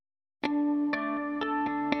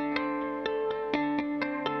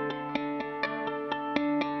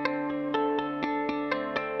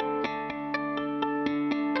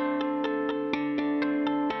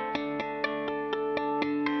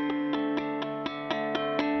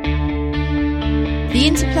The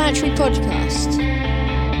Interplanetary Podcast.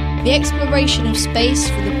 The exploration of space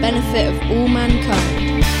for the benefit of all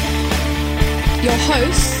mankind. Your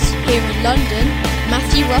hosts here in London,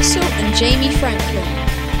 Matthew Russell and Jamie Franklin.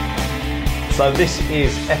 So this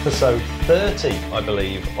is episode 30, I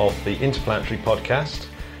believe, of the Interplanetary Podcast,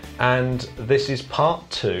 and this is part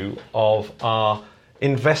 2 of our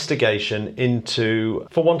investigation into,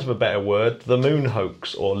 for want of a better word, the moon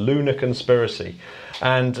hoax or lunar conspiracy.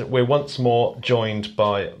 And we're once more joined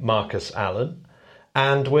by Marcus Allen,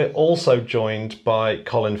 and we're also joined by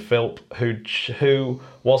Colin Philp, who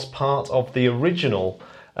was part of the original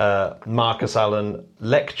Marcus Allen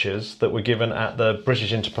lectures that were given at the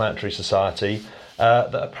British Interplanetary Society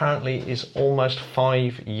that apparently is almost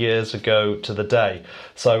 5 years ago to the day.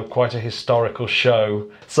 So quite a historical show.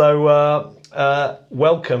 So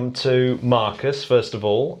welcome to Marcus, first of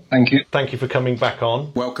all. Thank you. Thank you for coming back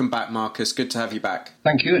on. Welcome back, Marcus. Good to have you back.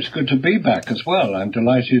 Thank you. It's good to be back as well. I'm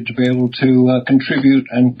delighted to be able to contribute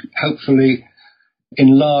and hopefully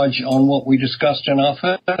enlarge on what we discussed in our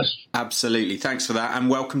first. Absolutely. Thanks for that.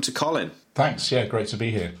 And welcome to Colin. Thanks. Yeah, great to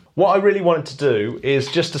be here. What I really wanted to do is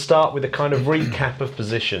just to start with a kind of recap of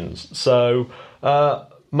positions. So,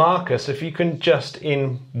 Marcus, if you can just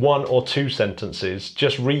in 1 or 2 sentences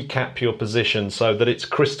just recap your position so that it's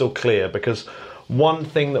crystal clear, because one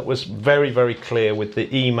thing that was very, very clear with the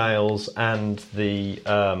emails and the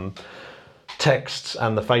texts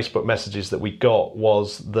and the Facebook messages that we got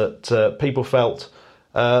was that people felt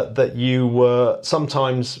that you were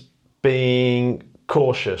sometimes being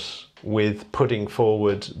cautious with putting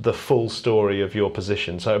forward the full story of your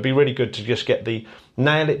position. So it'd be really good to just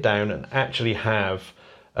nail it down and actually have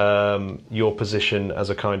your position as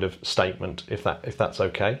a kind of statement, if that's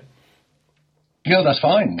okay. Yeah, that's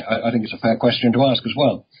fine. I think it's a fair question to ask as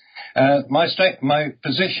well. My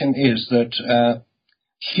position is that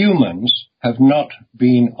humans have not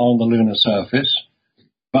been on the lunar surface,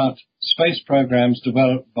 but space programs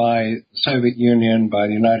developed by the Soviet Union, by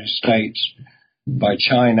the United States, by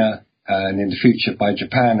China, and in the future by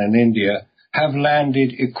Japan and India, have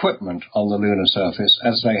landed equipment on the lunar surface,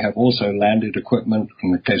 as they have also landed equipment,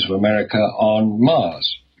 in the case of America, on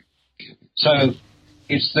Mars. So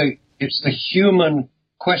it's the human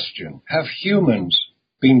question. Have humans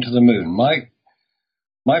been to the moon?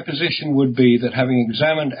 My position would be that, having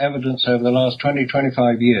examined evidence over the last 20,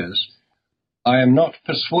 25 years, I am not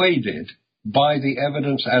persuaded by the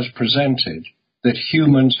evidence as presented that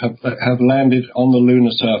humans have landed on the lunar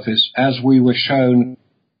surface as we were shown,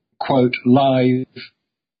 quote, live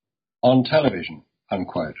on television,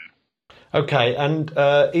 unquote. Okay, and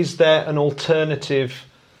is there an alternative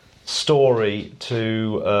story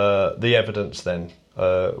to the evidence then?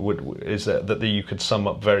 Is there that you could sum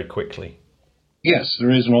up very quickly? Yes, there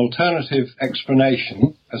is an alternative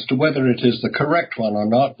explanation. As to whether it is the correct one or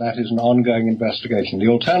not, that is an ongoing investigation. The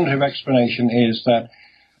alternative explanation is that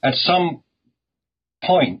at some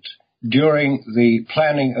point during the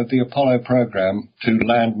planning of the Apollo program to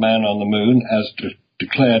land man on the moon, as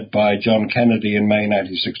declared by John Kennedy in May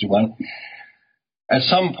 1961, at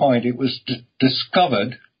some point it was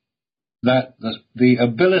discovered that the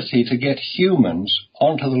ability to get humans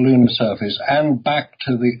onto the lunar surface and back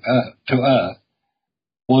to Earth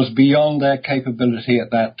was beyond their capability at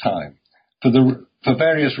that time for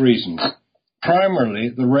various reasons. Primarily,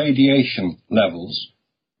 the radiation levels,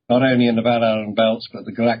 not only in the Van Allen belts, but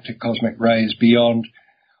the galactic cosmic rays beyond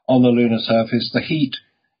on the lunar surface, the heat,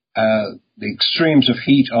 the extremes of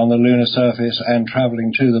heat on the lunar surface and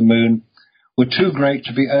traveling to the moon were too great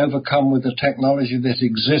to be overcome with the technology that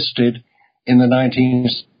existed in the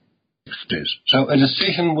 1960s. So a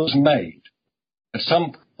decision was made at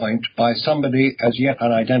some point by somebody as yet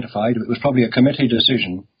unidentified. It was probably a committee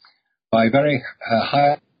decision by very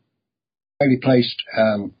highly placed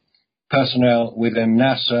personnel within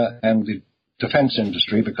NASA and the defense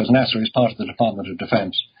industry, because NASA is part of the Department of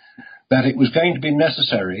Defense, that it was going to be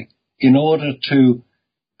necessary in order to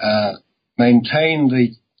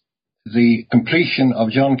maintain the completion of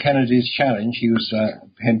John Kennedy's challenge. He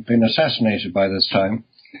had been assassinated by this time,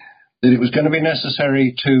 that it was going to be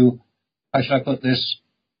necessary to, how shall I put this,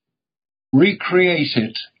 recreate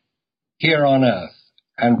it here on Earth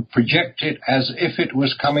and project it as if it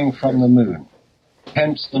was coming from the moon.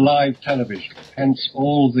 Hence the live television, hence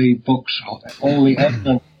all the books, all the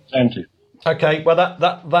evidence presented. Okay, well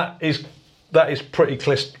that is pretty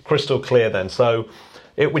crystal clear then. So,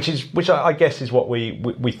 which I guess is what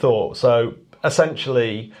we thought. So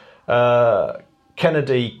essentially,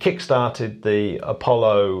 Kennedy kickstarted the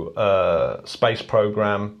Apollo space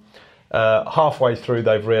program. Halfway through,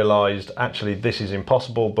 they've realised actually this is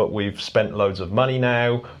impossible, but we've spent loads of money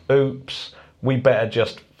now. Oops. we better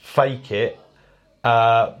just fake it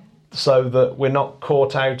so that we're not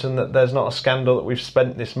caught out and that there's not a scandal that we've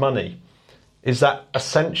spent this money. Is that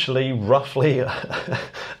essentially roughly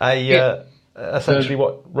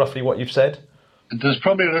roughly what you've said? There's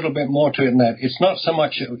probably a little bit more to it than that. It's not so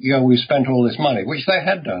much, we spent all this money, which they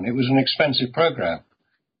had done. It was an expensive program.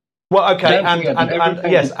 Well, okay,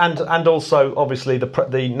 and also obviously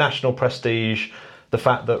the national prestige, the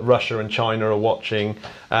fact that Russia and China are watching,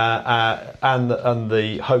 and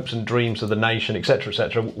the hopes and dreams of the nation, etc.,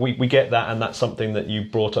 etc. We get that, and that's something that you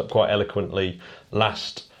brought up quite eloquently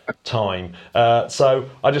last time. So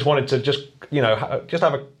I just wanted to just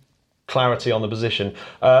have a clarity on the position,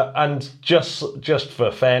 and just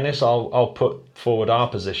for fairness, I'll put forward our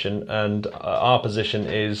position, and our position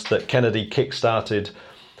is that Kennedy kick-started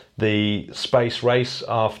the space race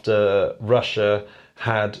after Russia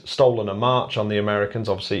had stolen a march on the Americans.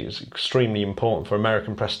 Obviously, it was extremely important for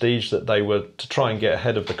American prestige that they were to try and get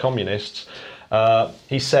ahead of the communists.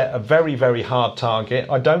 He set a very, very hard target.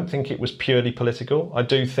 I don't think it was purely political. I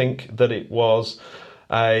do think that it was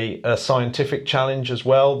a scientific challenge as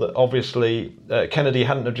well, that obviously Kennedy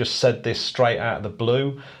hadn't have just said this straight out of the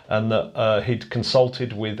blue, and that he'd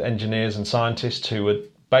consulted with engineers and scientists who had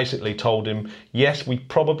basically told him, yes, we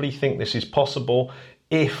probably think this is possible.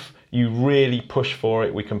 If you really push for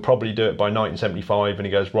it, we can probably do it by 1975. And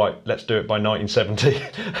he goes, right, let's do it by 1970,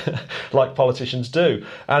 like politicians do.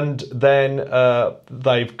 And then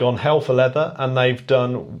they've gone hell for leather, and they've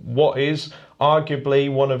done what is arguably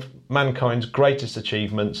one of mankind's greatest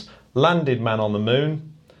achievements, landed man on the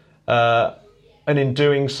moon, and in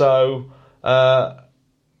doing so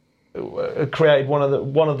created one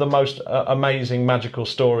of the most amazing magical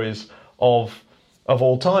stories of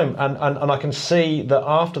all time. And I can see that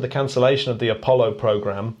after the cancellation of the Apollo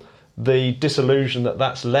program, the disillusion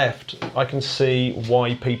that left, I can see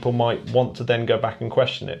why people might want to then go back and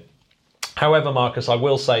question it. However, Marcus, I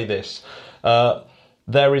will say this.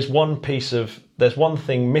 There's one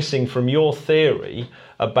thing missing from your theory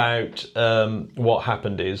about what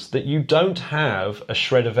happened, is that you don't have a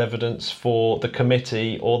shred of evidence for the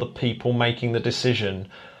committee or the people making the decision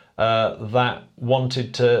that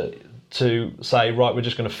wanted to say, right, we're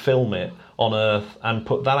just going to film it on Earth and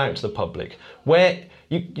put that out to the public. Where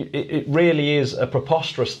it really is a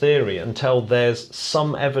preposterous theory until there's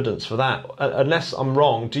some evidence for that. Unless I'm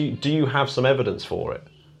wrong, do you have some evidence for it?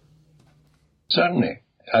 Certainly.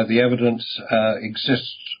 The evidence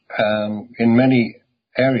exists in many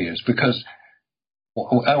areas, because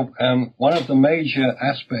one of the major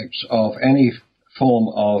aspects of any form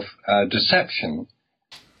of deception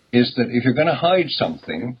is that if you're going to hide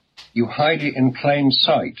something, you hide it in plain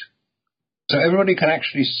sight. So everybody can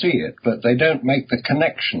actually see it, but they don't make the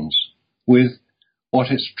connections with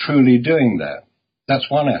what it's truly doing there. That's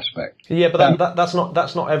one aspect. Yeah, but that's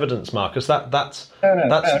not evidence, Marcus. That's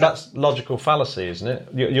logical fallacy, isn't it?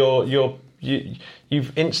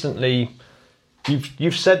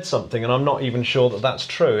 You've said something, and I'm not even sure that that's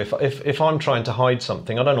true. If I'm trying to hide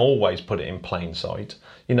something, I don't always put it in plain sight.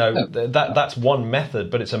 That's one method,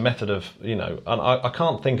 but it's a method of, and I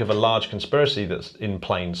can't think of a large conspiracy that's in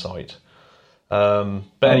plain sight. But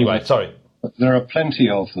anyway, sorry. There are plenty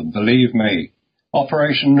of them, believe me.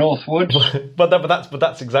 Operation Northwood. but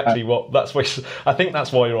that's exactly I think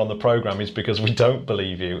that's why you're on the programme, is because we don't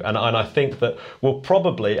believe you, and I think that we'll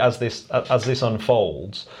probably, as this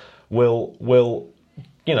unfolds, we'll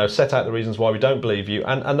set out the reasons why we don't believe you,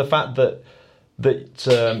 and the fact that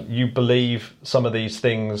you believe some of these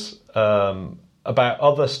things about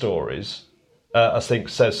other stories, I think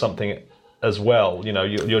says something as well.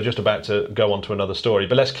 You're just about to go on to another story,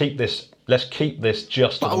 but let's keep this just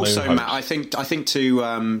to the moon. But also, Matt, I think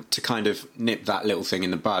to kind of nip that little thing in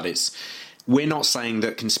the bud, we're not saying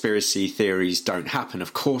that conspiracy theories don't happen.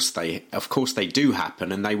 Of course they do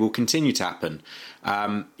happen, and they will continue to happen.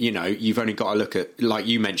 You've only got to look at, like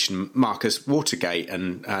you mentioned, Marcus, Watergate,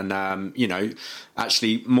 and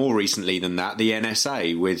actually more recently than that, the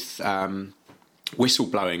NSA with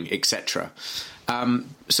whistleblowing, etc.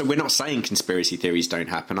 So we're not saying conspiracy theories don't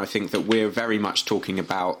happen. I think that we're very much talking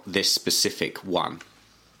about this specific one.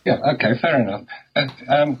 Yeah, okay, fair enough.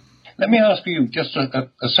 Let me ask you just a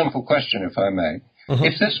simple question, if I may. Mm-hmm.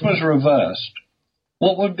 If this was reversed,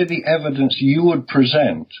 what would be the evidence you would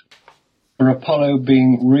present for Apollo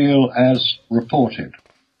being real as reported?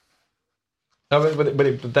 No, but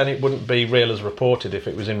then it wouldn't be real as reported if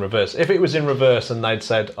it was in reverse. If it was in reverse and they'd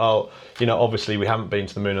said, obviously we haven't been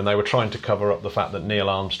to the moon, and they were trying to cover up the fact that Neil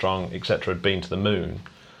Armstrong, etc., had been to the moon,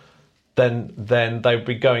 then they would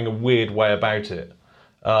be going a weird way about it.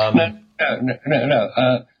 No.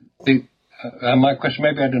 my question,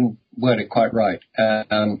 maybe I didn't word it quite right.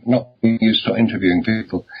 Not being used to interviewing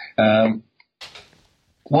people.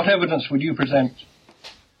 What evidence would you present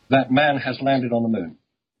that man has landed on the moon?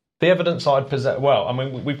 The evidence I'd present, well, I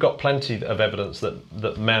mean, we've got plenty of evidence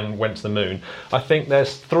that man went to the moon. I think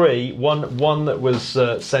there's three. One that was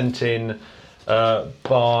sent in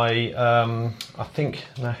by, I think,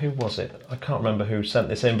 now who was it? I can't remember who sent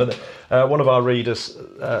this in, but one of our readers,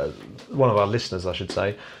 one of our listeners, I should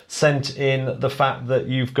say, sent in the fact that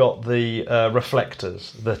you've got the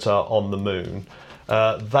reflectors that are on the moon.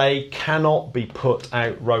 They cannot be put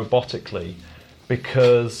out robotically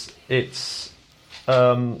because it's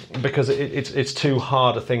too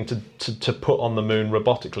hard a thing to put on the moon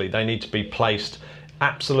robotically. They need to be placed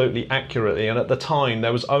absolutely accurately, and at the time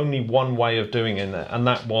there was only one way of doing it, and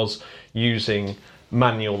that was using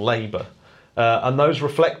manual labour. And those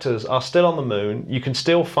reflectors are still on the moon. You can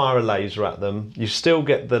still fire a laser at them. You still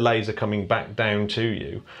get the laser coming back down to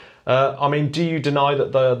you. I mean, do you deny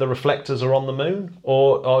that the reflectors are on the moon,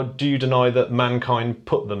 or do you deny that mankind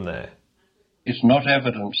put them there? It's not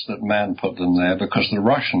evidence that man put them there, because the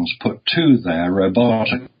Russians put two there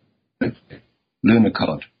robotic,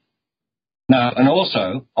 Lunokhod. Now, and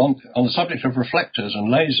also, on the subject of reflectors and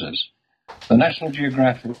lasers, the National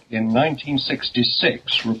Geographic in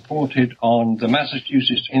 1966 reported on the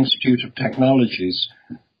Massachusetts Institute of Technology's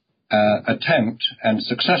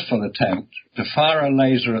successful attempt to fire a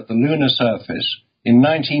laser at the lunar surface in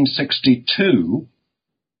 1962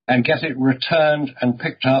 and get it returned and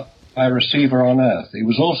picked up by a receiver on Earth. It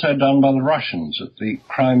was also done by the Russians at the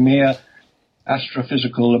Crimea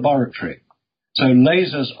Astrophysical Laboratory. So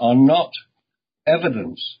lasers are not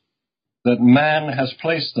evidence that man has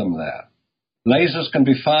placed them there. Lasers can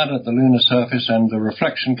be fired at the lunar surface and the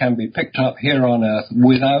reflection can be picked up here on Earth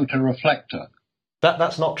without a reflector.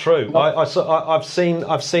 That's not true. I've seen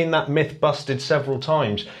that myth busted several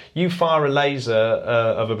times. You fire a laser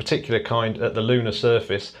of a particular kind at the lunar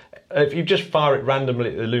surface. If you just fire it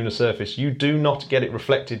randomly at the lunar surface, you do not get it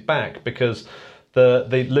reflected back, because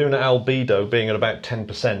the lunar albedo, being at about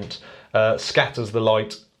 10%, scatters the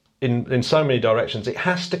light in so many directions. It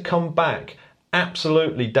has to come back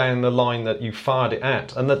absolutely down the line that you fired it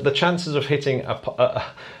at, and the chances of hitting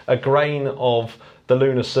a grain of the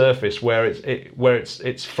lunar surface where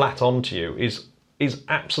it's flat onto you is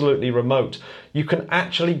absolutely remote. You can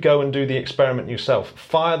actually go and do the experiment yourself.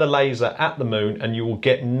 Fire the laser at the moon and you will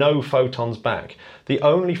get no photons back. The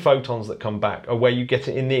only photons that come back are where you get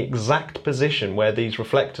it in the exact position where these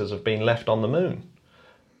reflectors have been left on the moon.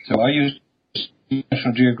 So are you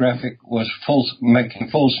National Geographic was making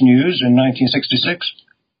false news in 1966?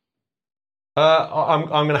 I'm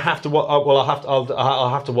going to have to. I'll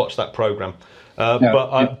have to watch that program.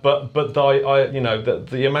 But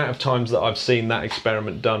the amount of times that I've seen that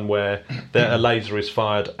experiment done, where a laser is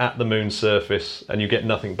fired at the moon's surface and you get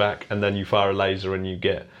nothing back, and then you fire a laser and you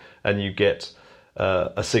get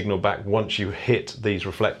a signal back once you hit these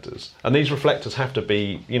reflectors, and these reflectors have to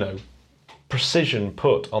be precision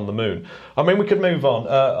put on the moon. I mean, we could move on.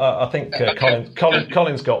 I think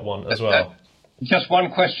Colin's got one as well. Just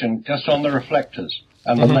one question, just on the reflectors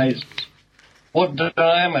and the lasers. What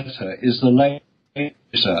diameter is the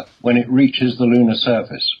laser when it reaches the lunar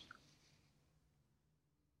surface?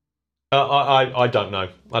 I don't know.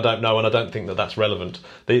 I don't know, and I don't think that's relevant.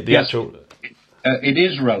 It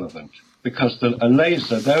is relevant, because a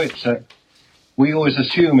laser, though we always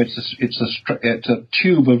assume it's a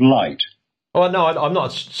tube of light. Oh no, I'm not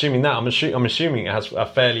assuming that. I'm assuming it has a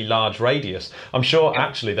fairly large radius. I'm sure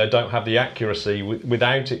actually they don't have the accuracy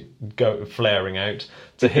without it flaring out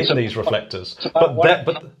to hit these reflectors. It's about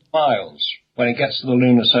miles when it gets to the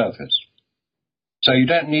lunar surface. So you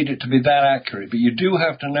don't need it to be that accurate, but you do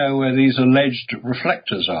have to know where these alleged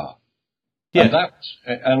reflectors are. Yeah.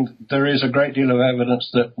 And there is a great deal of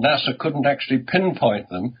evidence that NASA couldn't actually pinpoint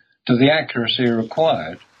them to the accuracy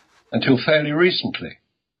required until fairly recently.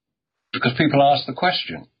 Because people ask the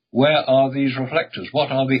question, where are these reflectors?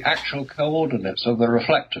 What are the actual coordinates of the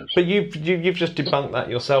reflectors? But you've just debunked that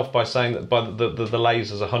yourself by saying that the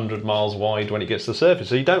laser's 100 miles wide when it gets to the surface.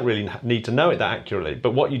 So you don't really need to know it that accurately.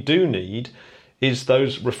 But what you do need is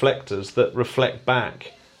those reflectors that reflect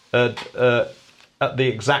back at the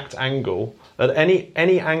exact angle. At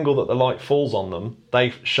any angle that the light falls on them,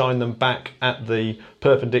 they shine them back at the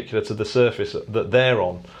perpendicular to the surface that they're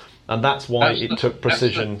on. And that's why it took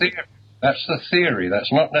precision. That's the theory.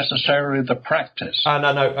 That's not necessarily the practice.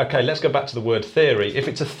 No. Okay, let's go back to the word theory. If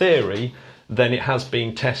it's a theory, then it has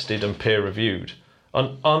been tested and peer-reviewed.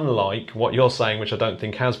 Unlike what you're saying, which I don't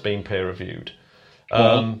think has been peer-reviewed.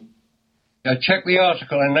 Check the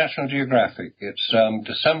article in National Geographic. It's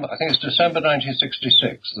December. I think it's December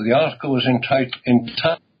 1966. The article was entitled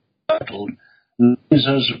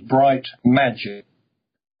 "Laser's Bright Magic"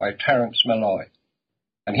 by Terence Malloy,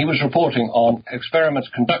 and he was reporting on experiments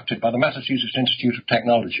conducted by the Massachusetts Institute of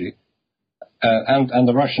Technology and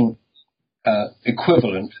the Russian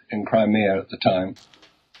equivalent in Crimea at the time.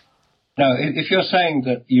 Now, if you're saying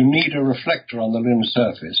that you need a reflector on the lunar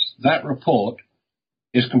surface, that report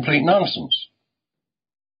is complete nonsense.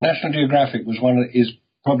 National Geographic is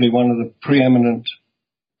probably one of the preeminent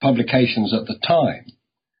publications at the time.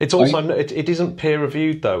 It's also it isn't peer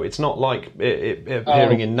reviewed though. It's not like it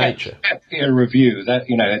appearing in Nature. Peer review, that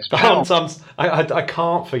it's. I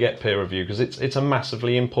can't forget peer review because it's a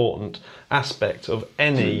massively important aspect of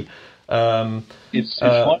any. It's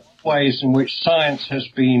one of the ways in which science has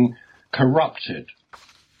been corrupted.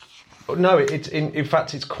 No, in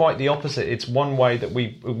fact it's quite the opposite. It's one way that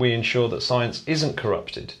we ensure that science isn't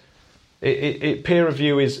corrupted. Peer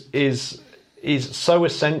review is so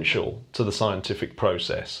essential to the scientific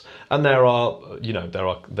process, and there are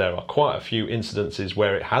quite a few incidences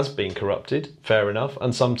where it has been corrupted. Fair enough,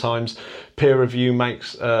 and sometimes peer review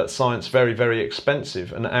makes science very, very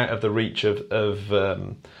expensive and out of the reach of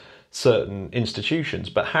certain institutions.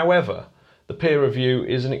 But however, the peer review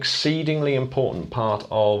is an exceedingly important part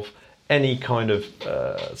of any kind of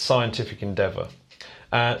scientific endeavour,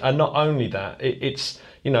 and not only that,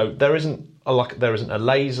 there isn't a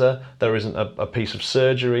laser, there isn't a piece of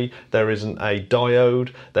surgery, there isn't a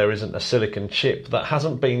diode, there isn't a silicon chip that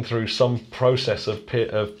hasn't been through some process of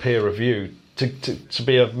peer review to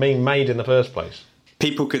be being made in the first place.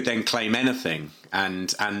 People could then claim anything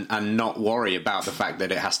and not worry about the fact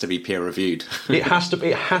that it has to be peer reviewed. It has to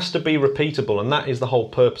be repeatable, and that is the whole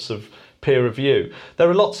purpose of peer review. There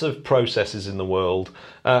are lots of processes in the world,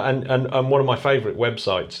 and one of my favourite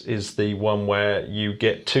websites is the one where you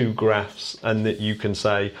get two graphs and that you can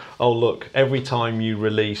say, oh look, every time you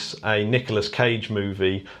release a Nicolas Cage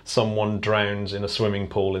movie, someone drowns in a swimming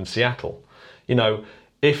pool in Seattle.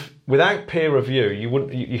 If without peer review,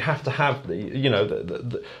 you have to have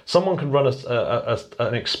someone can run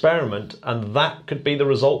an experiment and that could be the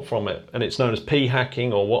result from it, and it's known as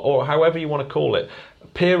p-hacking or however you want to call it.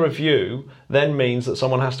 Peer review then means that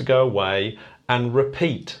someone has to go away and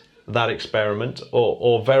repeat that experiment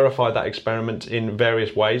or verify that experiment in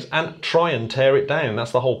various ways and try and tear it down.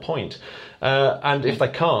 That's the whole point. And if they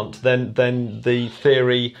can't, then the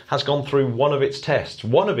theory has gone through one of its tests.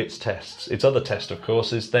 Its other test, of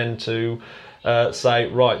course, is then to say,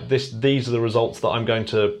 right, these are the results that I'm going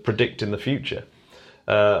to predict in the future.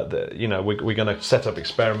 We're going to set up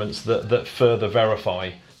experiments that further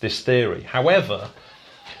verify this theory. However,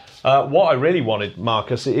 what I really wanted,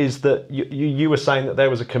 Marcus, is that you were saying that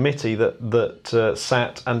there was a committee that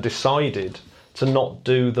sat and decided to not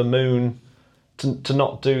do the moon, to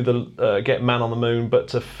not do the get man on the moon, but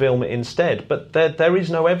to film it instead. But there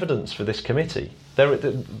is no evidence for this committee.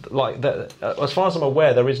 As far as I'm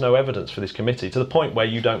aware, there is no evidence for this committee, to the point where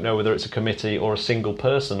you don't know whether it's a committee or a single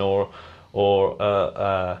person or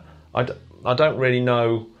I don't really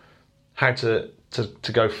know how to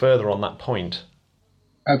go further on that point.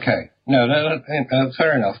 Okay. No,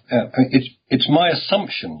 fair enough. It's my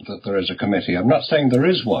assumption that there is a committee. I'm not saying there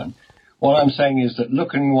is one. What I'm saying is that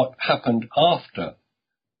looking what happened after,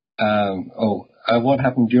 what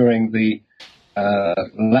happened during the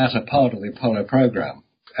latter part of the Apollo program,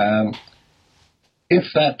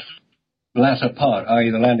 if that latter part,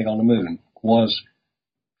 i.e. the landing on the moon, was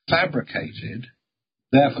fabricated,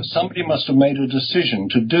 therefore somebody must have made a decision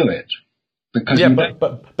to do it. Because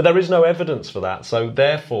but there is no evidence for that. So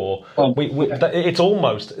therefore, it's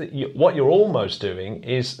almost what you're almost doing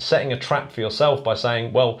is setting a trap for yourself by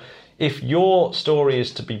saying, well, if your story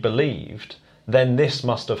is to be believed, then this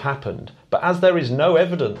must have happened. But as there is no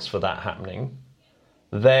evidence for that happening,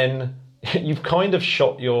 then you've kind of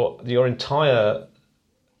shot your entire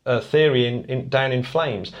theory down in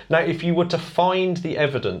flames. Now, if you were to find the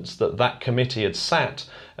evidence that committee had sat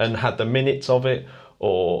and had the minutes of it,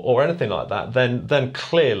 or anything like that, then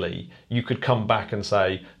clearly you could come back and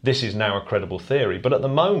say, this is now a credible theory. But at the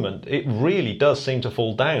moment, it really does seem to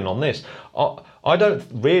fall down on this. I don't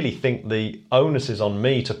really think the onus is on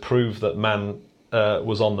me to prove that man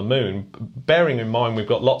was on the moon, bearing in mind we've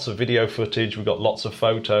got lots of video footage, we've got lots of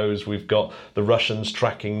photos, we've got the Russians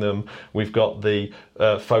tracking them, we've got the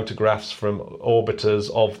photographs from orbiters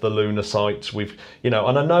of the lunar sites, and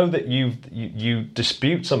I know that you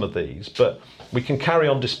dispute some of these, but we can carry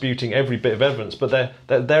on disputing every bit of evidence, but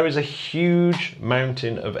there is a huge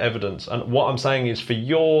mountain of evidence, and what I'm saying is for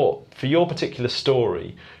your particular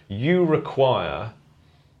story, you require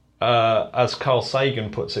as Carl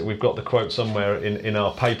Sagan puts it, we've got the quote somewhere in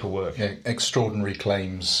our paperwork. Yeah, extraordinary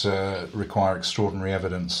claims require extraordinary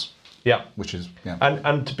evidence. Yeah, which is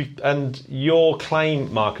and your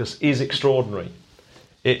claim, Marcus, is extraordinary.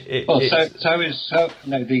 In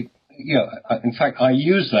fact, I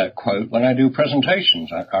use that quote when I do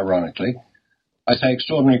presentations. Ironically, I say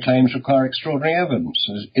extraordinary claims require extraordinary evidence.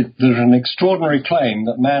 There's an extraordinary claim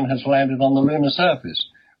that man has landed on the lunar surface.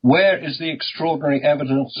 Where is the extraordinary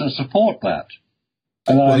evidence to support that?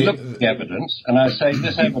 And I look at the evidence and I say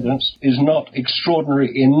this evidence is not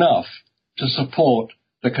extraordinary enough to support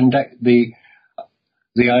the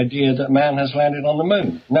idea that man has landed on the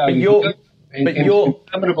moon. Now, in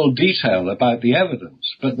interminable detail about the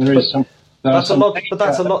evidence, but there is some. That's a lot.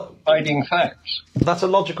 Hiding facts. That's a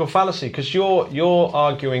logical fallacy because you're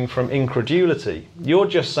arguing from incredulity. You're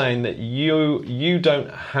just saying that you don't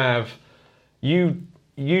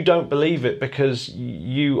believe it because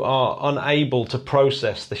you are unable to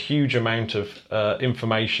process the huge amount of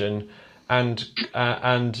information and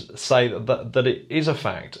say that it is a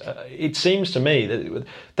fact. It seems to me that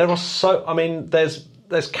there are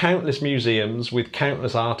there's countless museums with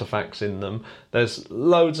countless artifacts in them. There's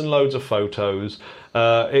loads and loads of photos.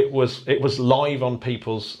 It was live on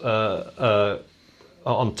people's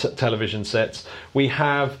television sets. We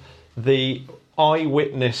have the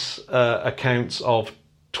eyewitness accounts of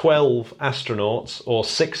 12 astronauts, or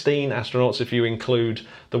 16 astronauts if you include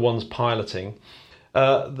the ones piloting.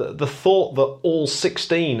 The thought that all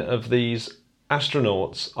 16 of these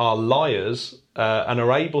astronauts are liars and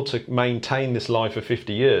are able to maintain this lie for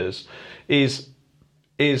 50 years is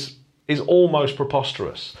almost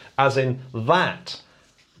preposterous. As in that,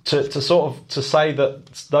 to say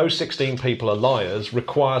that those 16 people are liars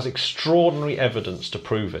requires extraordinary evidence to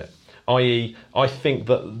prove it. I.e., I think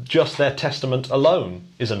that just their testament alone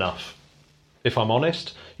is enough. If I'm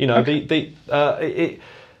honest, okay.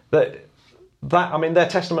 Their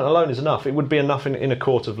testament alone is enough. It would be enough in a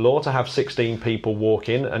court of law to have 16 people walk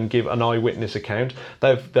in and give an eyewitness account.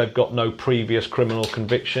 They've got no previous criminal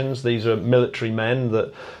convictions. These are military men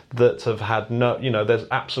that have had there's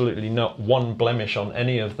absolutely not one blemish on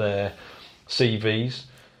any of their CVs.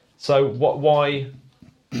 So why?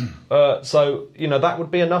 That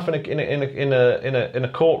would be enough in a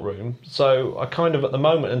courtroom. So I kind of, at the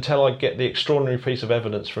moment, until I get the extraordinary piece of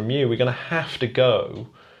evidence from you, we're going to have to go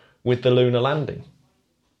with the lunar landing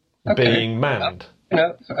being manned.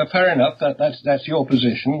 Fair enough. That's your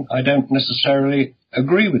position. I don't necessarily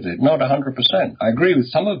agree with it. Not 100%. I agree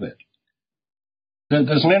with some of it.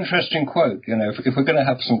 There's an interesting quote. If we're going to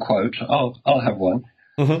have some quotes, I'll have one.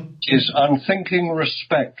 Mm-hmm. Is unthinking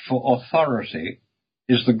respect for authority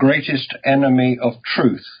is the greatest enemy of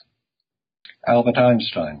truth. Albert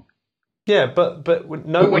Einstein. Yeah, but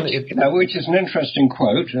no one... Which is an interesting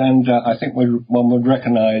quote, and I think one would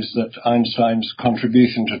recognise that Einstein's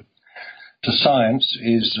contribution to science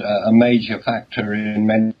is a major factor in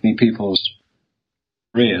many people's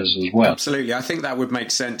careers as well. Absolutely. I think that would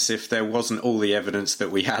make sense if there wasn't all the evidence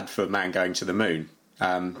that we had for man going to the moon.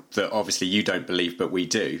 That obviously you don't believe, but we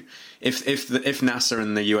do. If NASA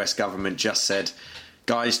and the US government just said,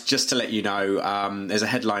 guys, just to let you know, there's a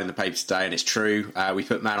headline in the paper today, and it's true. We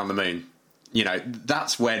put man on the moon.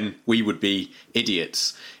 That's when we would be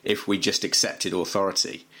idiots if we just accepted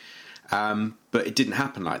authority. But it didn't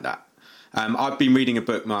happen like that. I've been reading a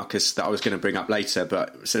book, Marcus, that I was going to bring up later,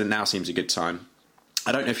 so now seems a good time.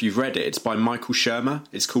 I don't know if you've read it. It's by Michael Shermer.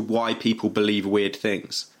 It's called Why People Believe Weird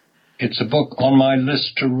Things. It's a book on my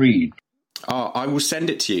list to read. Oh, I will send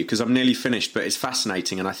it to you because I'm nearly finished, but it's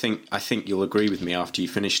fascinating, and I think you'll agree with me after you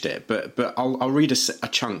finished it. But I'll read a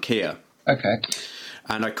chunk here. Okay.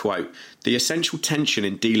 And I quote: "The essential tension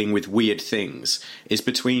in dealing with weird things is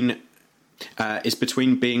between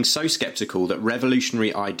being so sceptical that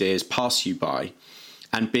revolutionary ideas pass you by,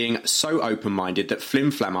 and being so open-minded that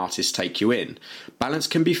flim-flam artists take you in. Balance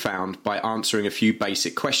can be found by answering a few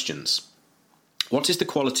basic questions. What is the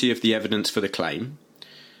quality of the evidence for the claim?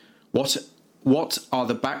 What are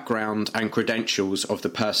the background and credentials of the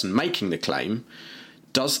person making the claim?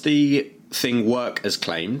 Does the thing work as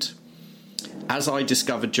claimed? As I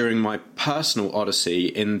discovered during my personal odyssey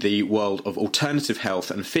in the world of alternative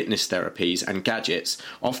health and fitness therapies and gadgets,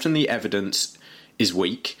 often the evidence is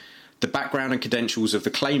weak, the background and credentials of the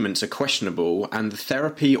claimants are questionable, and the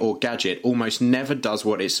therapy or gadget almost never does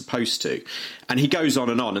what it's supposed to." And he goes on,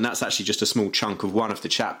 and that's actually just a small chunk of one of the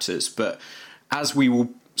chapters. But as we will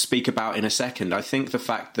speak about in a second, I think the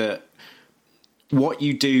fact that what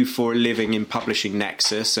you do for a living in Publishing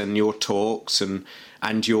Nexus and your talks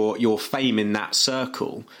and your fame in that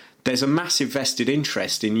circle, there's a massive vested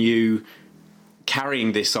interest in you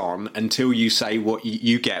carrying this on until you say what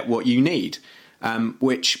you get what you need,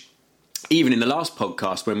 which even in the last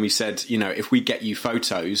podcast when we said, if we get you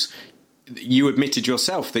photos, you admitted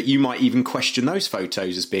yourself that you might even question those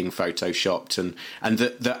photos as being photoshopped, and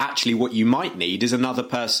that actually what you might need is another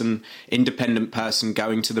person, independent person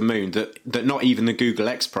going to the moon, that not even the Google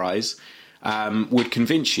X Prize would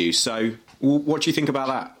convince you. So what do you think about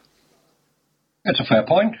that? It's a fair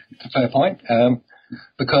point.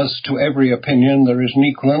 Because to every opinion there is an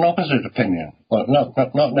equal and opposite opinion. Well,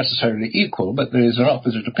 not necessarily equal, but there is an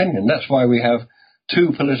opposite opinion. That's why we have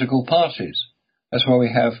two political parties. That's why we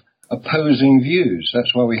have opposing views.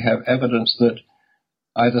 That's why we have evidence that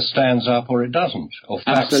either stands up or it doesn't. Or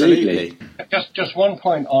Absolutely. Just one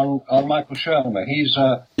point on Michael Shermer. He's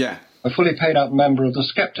a fully paid up member of the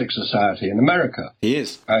Skeptic Society in America. He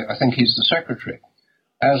is. I think he's the secretary,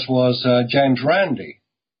 as was James Randi.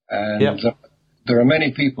 And there are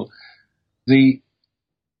many people. The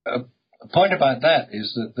point about that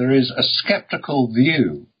is that there is a skeptical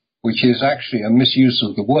view, which is actually a misuse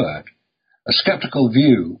of the word. A skeptical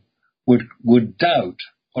view would doubt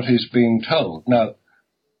what is being told. Now,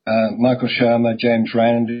 Michael Shermer, James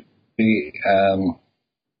Randi, what's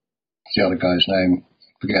the other guy's name?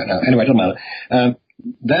 Forget now. Anyway, it doesn't matter.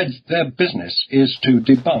 Their business is to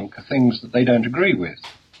debunk things that they don't agree with.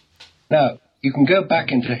 Now, you can go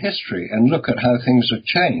back into history and look at how things have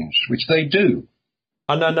changed, which they do.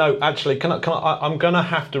 No. Actually, I'm going to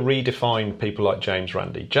have to redefine people like James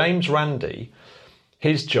Randi. James Randi,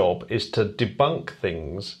 his job is to debunk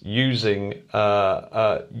things using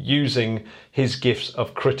his gifts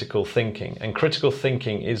of critical thinking, and critical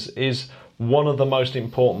thinking is one of the most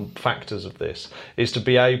important factors of this. Is to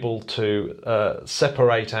be able to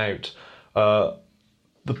separate out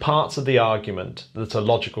the parts of the argument that are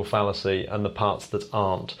logical fallacy and the parts that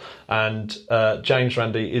aren't. And James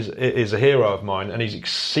Randi is a hero of mine, and he's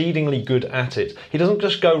exceedingly good at it. He doesn't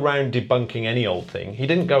just go around debunking any old thing. He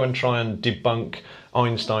didn't go and try and debunk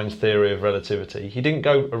Einstein's theory of relativity. He didn't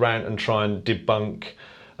go around and try and debunk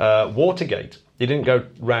Watergate. He didn't go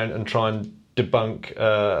around and try and debunk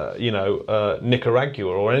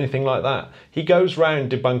Nicaragua or anything like that. He goes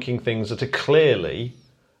around debunking things that are clearly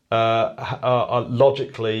are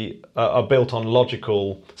built on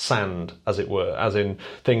logical sand, as it were, as in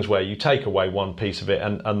things where you take away one piece of it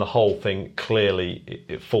and the whole thing clearly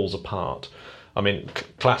it falls apart. I mean,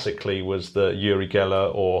 classically was the Uri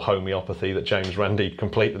Geller or homeopathy that James Randi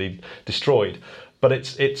completely destroyed. But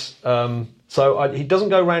he doesn't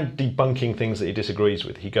go around debunking things that he disagrees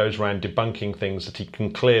with. He goes around debunking things that he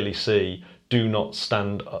can clearly see do not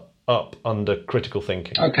stand up under critical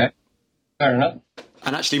thinking. Okay, fair enough.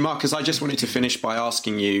 And actually, Marcus, I just wanted to finish by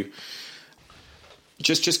asking you,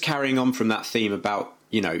 just carrying on from that theme about,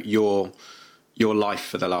 your life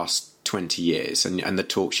for the last 20 years and the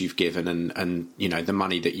talks you've given and the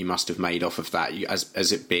money that you must have made off of that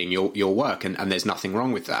as it being your work, and there's nothing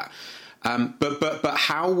wrong with that. But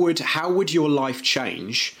how would your life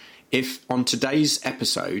change if on today's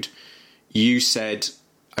episode you said,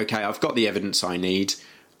 okay, I've got the evidence I need.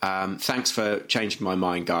 Thanks for changing my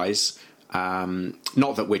mind, guys.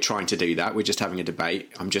 Not that we're trying to do that. We're just having a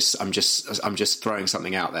debate. I'm just throwing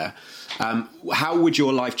something out there. How would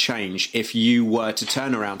your life change if you were to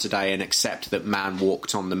turn around today and accept that man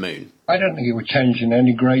walked on the moon? I don't think it would change in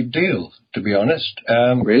any great deal, to be honest.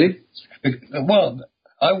 Really? Well,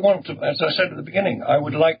 I want to, as I said at the beginning, I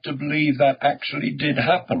would like to believe that actually did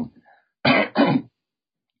happen. I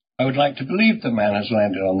would like to believe that man has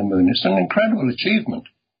landed on the moon. It's an incredible achievement.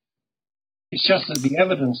 It's just that the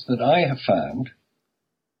evidence that I have found,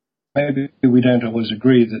 maybe we don't always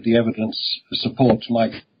agree that the evidence supports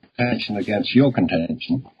my contention against your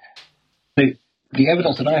contention. The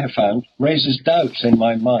evidence that I have found raises doubts in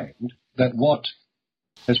my mind that what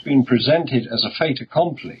has been presented as a fait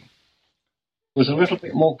accompli was a little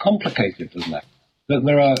bit more complicated than that. That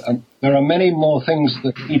there are many more things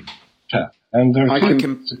that need to, and there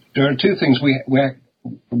are two things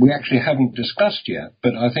we actually haven't discussed yet,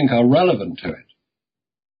 but I think are relevant to it.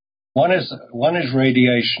 One is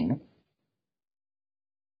radiation,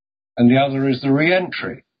 and the other is the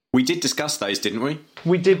re-entry. We did discuss those, didn't we?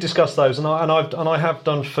 We did discuss those, and I have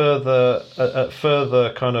done further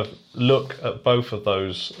kind of look at both of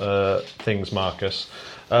those things, Marcus.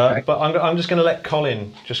 Okay. But I'm just going to let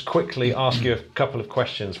Colin just quickly ask you a couple of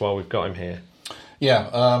questions while we've got him here.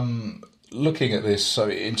 Yeah. Looking at this, so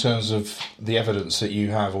in terms of the evidence that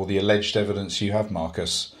you have, or the alleged evidence you have,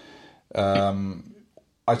 Marcus,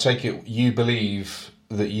 I take it you believe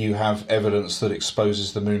that you have evidence that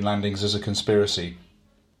exposes the moon landings as a conspiracy?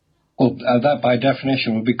 Well, that by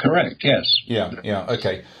definition would be correct, yes. Yeah,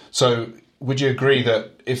 okay. So would you agree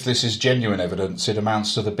that if this is genuine evidence, it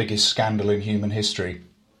amounts to the biggest scandal in human history?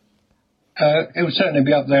 It would certainly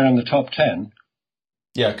be up there in the top 10.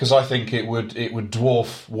 Yeah, because I think it would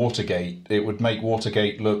dwarf Watergate. It would make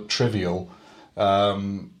Watergate look trivial.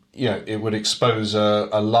 It would expose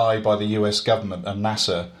a lie by the US government and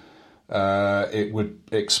NASA. It would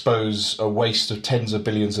expose a waste of tens of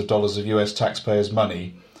billions of dollars of US taxpayers'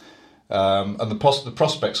 money. And the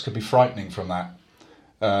prospects could be frightening from that.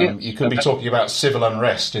 You could be talking about civil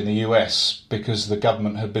unrest in the US because the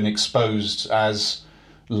government had been exposed as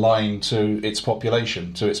lying to its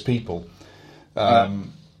population, to its people.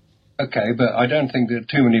 Okay, but I don't think that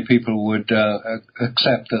too many people would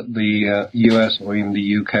accept that the US or even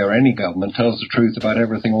the UK or any government tells the truth about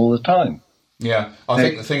everything all the time. Yeah, I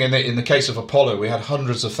think the thing in the case of Apollo, we had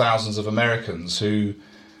hundreds of thousands of Americans who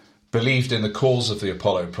believed in the cause of the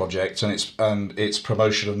Apollo project and its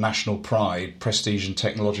promotion of national pride, prestige, and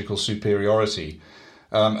technological superiority,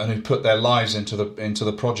 and who put their lives into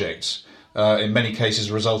the project. In many cases,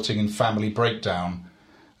 resulting in family breakdown.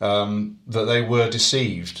 That they were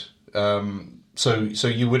deceived. So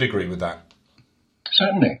you would agree with that?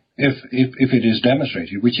 Certainly, if it is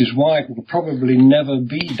demonstrated, which is why it will probably never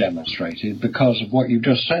be demonstrated because of what you've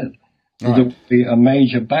just said. Right. There will be a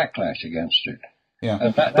major backlash against it. Yeah,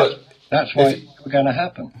 and that's why it's going to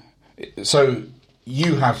happen. So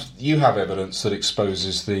you have evidence that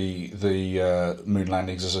exposes the moon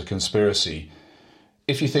landings as a conspiracy.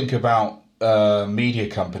 If you think about media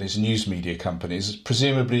companies, news media companies,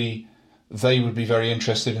 presumably they would be very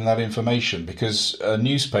interested in that information because a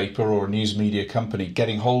newspaper or a news media company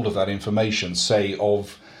getting hold of that information, say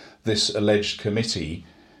of this alleged committee,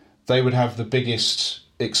 they would have the biggest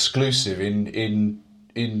exclusive in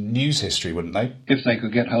news history, wouldn't they? If they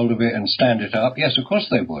could get hold of it and stand it up, yes, of course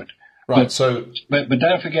they would. Right. But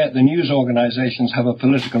don't forget the news organisations have a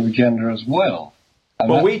political agenda as well.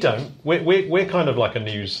 Well, we don't. We're kind of like a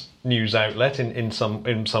news outlet in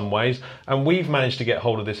some ways, and we've managed to get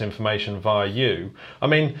hold of this information via you. I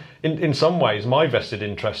mean, in some ways, my vested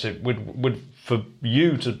interest would for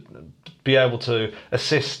you to be able to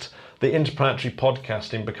assist the Interplanetary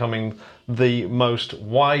podcast in becoming the most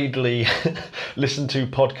widely listened to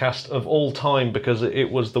podcast of all time, because it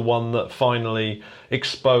was the one that finally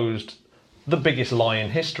exposed the biggest lie in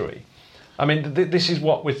history. I mean, this is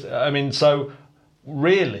what so.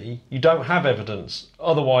 Really, you don't have evidence.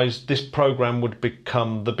 Otherwise, this program would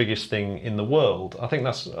become the biggest thing in the world. I think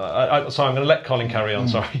that's... so I'm going to let Colin carry on,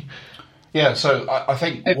 sorry. Yeah, so I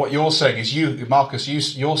think what you're saying is Marcus,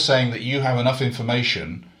 you're saying that you have enough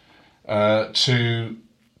information to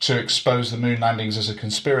expose the moon landings as a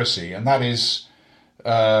conspiracy, and that is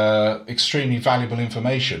extremely valuable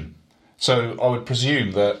information. So I would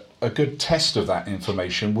presume that a good test of that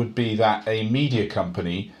information would be that a media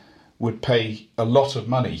company would pay a lot of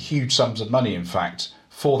money, huge sums of money, in fact,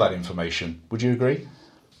 for that information. Would you agree?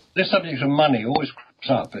 This subject of money always crops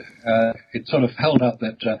up. It's sort of held up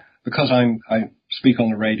that because I speak on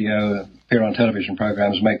the radio, appear on television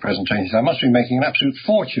programs, make presentations, I must be making an absolute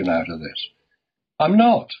fortune out of this. I'm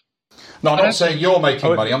not. No, I'm not saying you're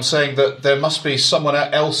making money. I'm saying that there must be someone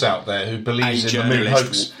else out there who believes in the moon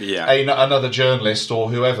hoax. Yeah. Another journalist or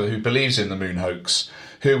whoever who believes in the moon hoax,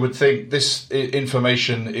 who would think this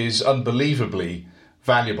information is unbelievably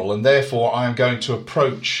valuable, and therefore I am going to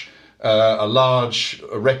approach a large,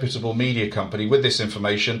 reputable media company with this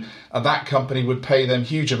information, and that company would pay them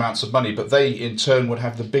huge amounts of money, but they in turn would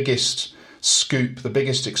have the biggest scoop, the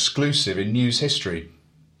biggest exclusive in news history.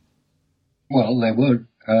 Well, they would.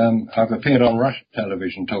 I've appeared on Russian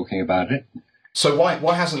television talking about it. So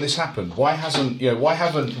why hasn't this happened? Why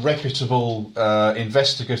haven't reputable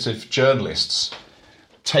investigative journalists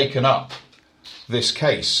taken up this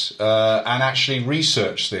case and actually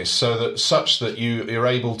researched this such that you're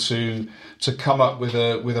able to come up with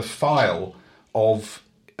a file of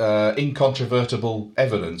incontrovertible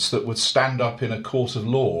evidence that would stand up in a court of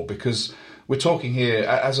law? Because we're talking here,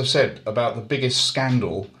 as I've said, about the biggest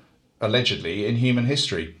scandal allegedly in human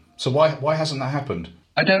history. So why hasn't that happened?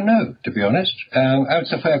 I don't know, to be honest.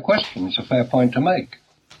 It's a fair question. It's a fair point to make.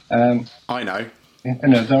 I know.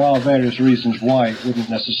 There are various reasons why it wouldn't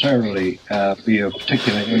necessarily be of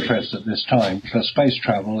particular interest at this time, because space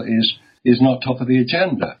travel is not top of the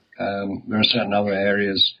agenda. There are certain other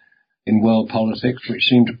areas in world politics which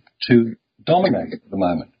seem to dominate at the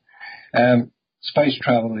moment. Space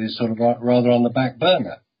travel is sort of rather on the back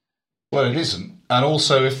burner. Well, it isn't. And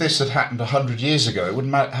also, if this had happened 100 years ago, it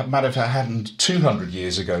wouldn't matter if it happened 200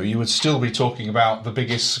 years ago. You would still be talking about the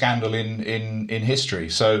biggest scandal in history.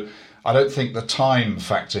 So I don't think the time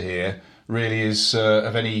factor here really is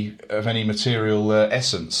of any material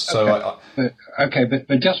essence. So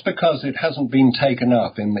but just because it hasn't been taken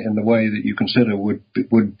up in the way that you consider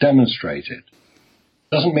would demonstrate it,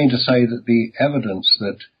 doesn't mean to say that the evidence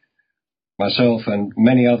that myself and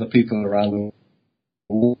many other people around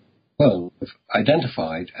the world have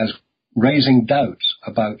identified as raising doubts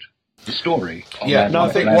about the story. I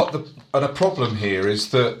think the problem here is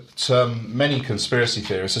that many conspiracy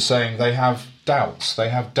theorists are saying they have doubts. They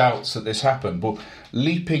have doubts that this happened. But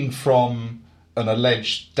leaping from an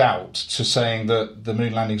alleged doubt to saying that the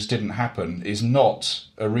moon landings didn't happen is not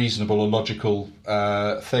a reasonable or logical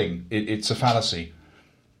thing. It's a fallacy.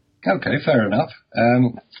 Okay, fair enough.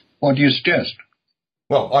 What do you suggest?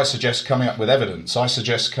 Well, I suggest coming up with evidence. I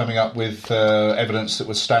suggest coming up with evidence that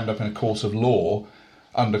would stand up in a court of law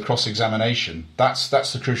under cross-examination. That's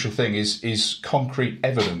the crucial thing, is concrete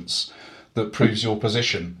evidence that proves your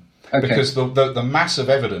position. Okay. Because the mass of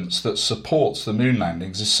evidence that supports the moon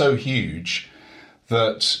landings is so huge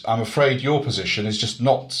that I'm afraid your position is just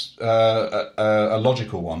not a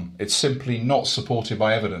logical one. It's simply not supported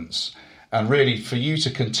by evidence. And really, for you to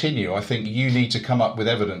continue, I think you need to come up with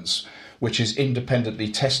evidence which is independently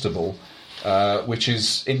testable, which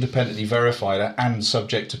is independently verified and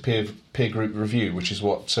subject to peer group review, which is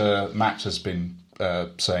what Matt has been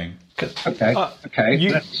saying. Okay.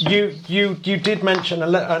 You did mention,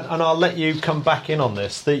 and I'll let you come back in on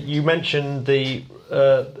this. That you mentioned the.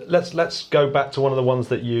 Let's go back to one of the ones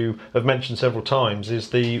that you have mentioned several times.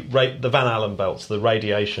 Is the Van Allen belts, the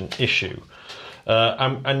radiation issue.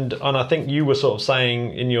 And I think you were sort of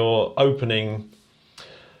saying in your opening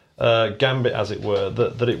gambit, as it were,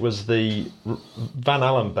 that it was the Van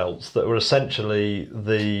Allen belts that were essentially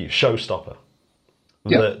the showstopper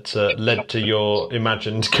that led to your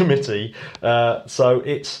imagined committee. So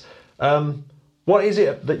it's what is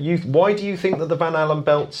it that you? Why do you think that the Van Allen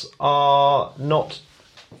belts are not?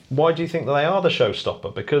 Why do you think that they are the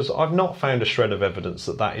showstopper? Because I've not found a shred of evidence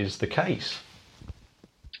that is the case.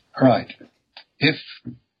 Right. If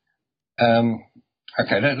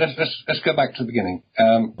let's go back to the beginning.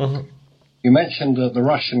 You mentioned that the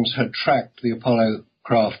Russians had tracked the Apollo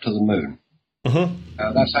craft to the moon.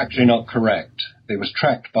 That's actually not correct. It was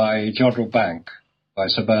tracked by Jodrell Bank, by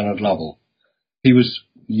Sir Bernard Lovell. He was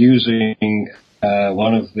using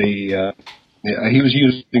the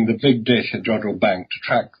big dish at Jodrell Bank to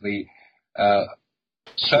track the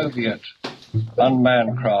Soviet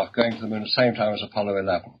unmanned craft going to the moon at the same time as Apollo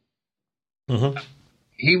 11.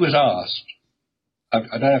 He was asked, I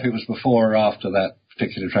don't know if it was before or after that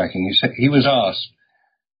particular tracking, he was asked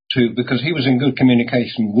to, because he was in good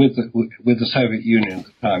communication with the Soviet Union at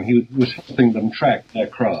the time, he was helping them track their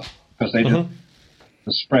craft, because they did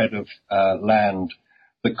the spread of land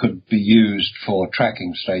that could be used for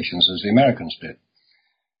tracking stations as the Americans did.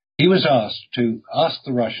 He was asked to ask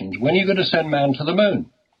the Russians, when are you going to send man to the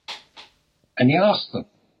moon? And he asked them.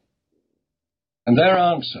 And their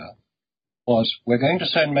answer was, we're going to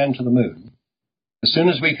send men to the moon as soon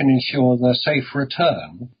as we can ensure their safe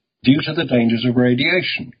return due to the dangers of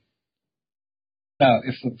radiation. Now,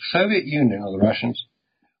 if the Soviet Union or the Russians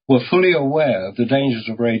were fully aware of the dangers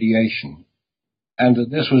of radiation and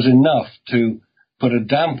that this was enough to put a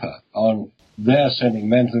damper on their sending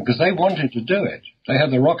men to them, because they wanted to do it. They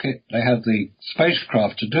had the rocket, they had the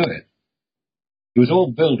spacecraft to do it. It was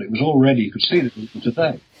all built, it was all ready, you could see it even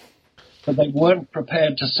today. But they weren't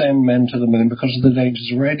prepared to send men to the moon because of the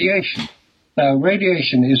dangers of radiation. Now,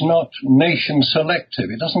 radiation is not nation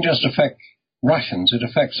selective. It doesn't just affect Russians, it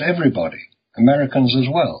affects everybody, Americans as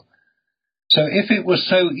well. So if it was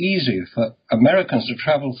so easy for Americans to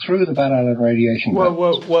travel through the Van Allen radiation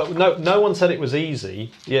belts... Well, no one said it was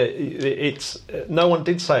easy. Yeah, no one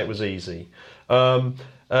did say it was easy. And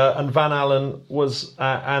Van Allen was,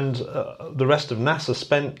 and the rest of NASA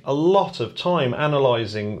spent a lot of time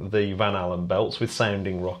analysing the Van Allen belts with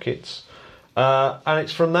sounding rockets. And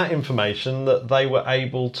it's from that information that they were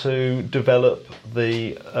able to develop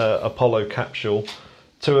the Apollo capsule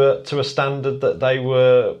to a standard that they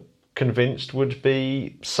were convinced would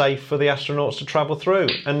be safe for the astronauts to travel through.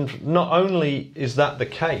 And not only is that the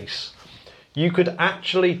case, you could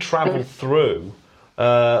actually travel through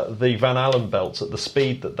the Van Allen belts at the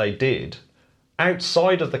speed that they did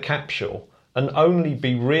outside of the capsule and only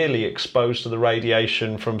be really exposed to the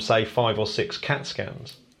radiation from, say, 5 or 6 CAT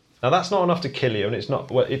scans. Now, that's not enough to kill you, and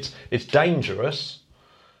it's dangerous,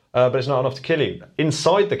 but it's not enough to kill you.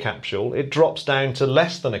 Inside the capsule, it drops down to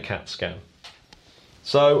less than a CAT scan.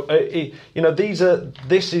 So,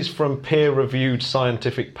 this is from peer-reviewed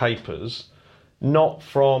scientific papers, not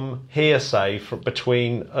from hearsay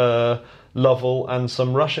between Lovell and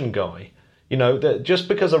some Russian guy. You know, that just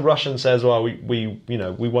because a Russian says, "Well, we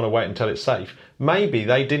want to wait until it's safe," maybe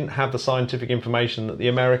they didn't have the scientific information that the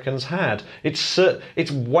Americans had.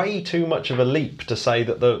 It's way too much of a leap to say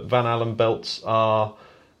that the Van Allen belts are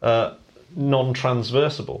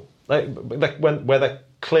non-transversible. Where they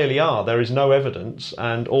clearly are, there is no evidence,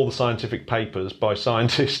 and all the scientific papers by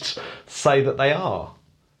scientists say that they are.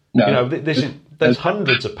 No, you know, there's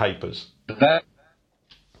hundreds of papers. That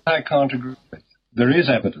I can't agree with. There is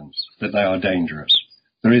evidence that they are dangerous.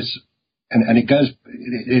 There is, and it goes.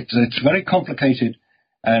 It's a very complicated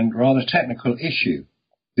and rather technical issue.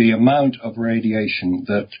 The amount of radiation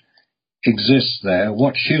that exists there,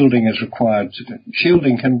 what shielding is required.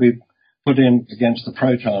 Shielding can be put in against the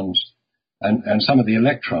protons and some of the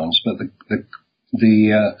electrons, but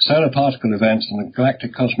the solar particle events and the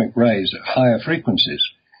galactic cosmic rays at higher frequencies,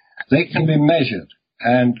 they can be measured.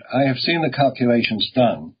 And I have seen the calculations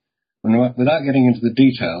done, without getting into the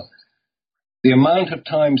detail. The amount of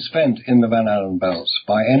time spent in the Van Allen belts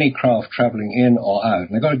by any craft traveling in or out,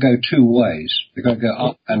 and they've got to go two ways. They've got to go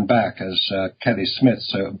up and back, as Kelly Smith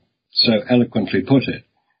so eloquently put it.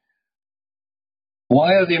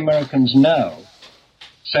 Why are the Americans now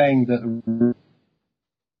saying that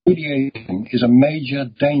radiation is a major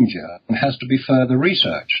danger and has to be further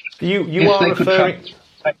researched? You're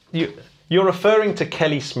referring to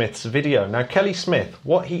Kelly Smith's video. Now, Kelly Smith,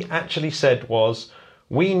 what he actually said was,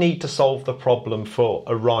 we need to solve the problem for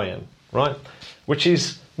Orion, right? Which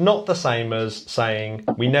is not the same as saying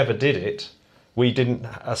we never did it. We didn't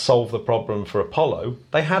solve the problem for Apollo.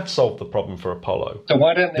 They had solved the problem for Apollo. So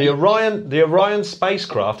why don't they? The Orion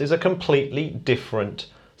spacecraft is a completely different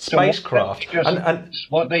spacecraft. And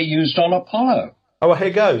what they used on Apollo. Oh, well,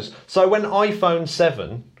 here goes. So when iPhone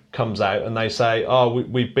 7 comes out and they say,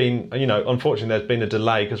 we've been, unfortunately there's been a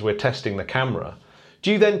delay because we're testing the camera,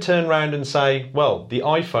 do you then turn around and say, well, the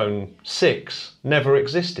iPhone 6 never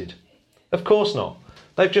existed? Of course not.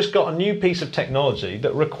 They've just got a new piece of technology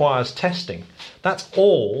that requires testing. That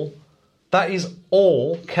is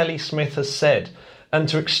all Kelly Smith has said. And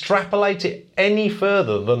to extrapolate it any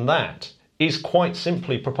further than that is quite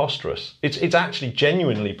simply preposterous. It's actually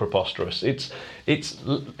genuinely preposterous.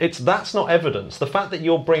 That's not evidence. The fact that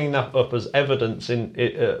you're bringing that up as evidence in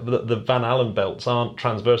that the Van Allen belts aren't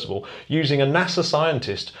transversible, using a NASA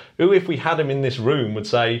scientist who, if we had him in this room, would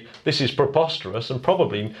say this is preposterous and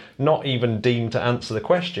probably not even deemed to answer the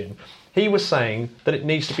question. He was saying that it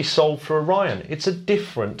needs to be solved for Orion. It's a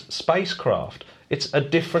different spacecraft. It's a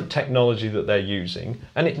different technology that they're using,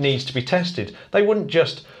 and it needs to be tested. They wouldn't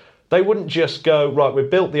just go, right, we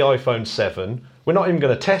built the iPhone 7, we're not even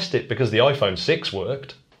going to test it because the iPhone 6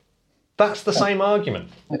 worked. That's the same argument.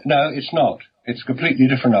 No, it's not. It's a completely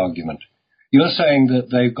different argument. You're saying that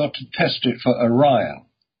they've got to test it for Orion.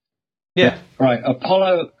 Yeah. Right.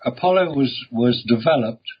 Apollo was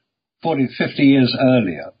developed 40, 50 years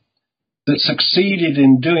earlier that succeeded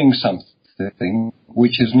in doing something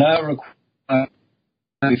which is now required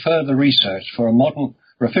further research for a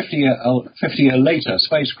 50-year later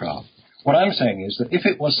spacecraft. What I'm saying is that if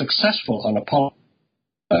it was successful on Apollo,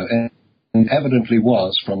 and evidently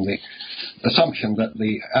was from the assumption that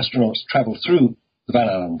the astronauts traveled through the Van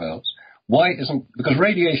Allen belts, because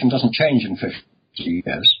radiation doesn't change in 50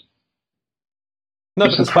 years. No,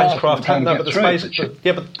 but the spacecraft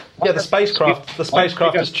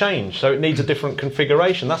has changed, so it needs a different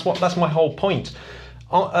configuration. That's my whole point.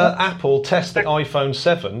 Apple test the iPhone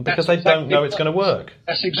 7 because they don't know it's going to work.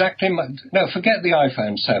 That's exactly no, forget the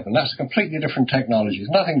iPhone 7. That's a completely different technology. It's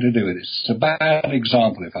nothing to do with it. It's a bad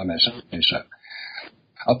example, if I may say so.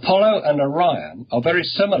 Apollo and Orion are very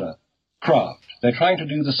similar craft. They're trying to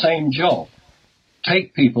do the same job.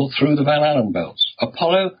 Take people through the Van Allen belts.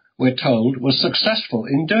 Apollo, we're told, was successful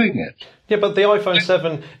in doing it. Yeah, but the iPhone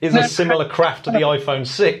 7 is a similar craft to the iPhone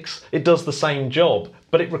 6. It does the same job,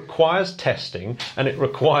 but it requires testing and it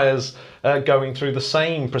requires going through the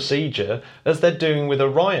same procedure as they're doing with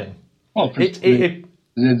Orion. Well, the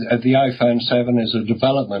iPhone 7 is a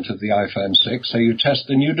development of the iPhone 6, so you test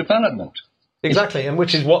the new development. Exactly, and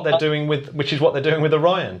which is what they're doing with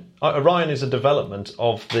Orion. Orion is a development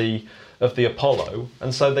of the Apollo,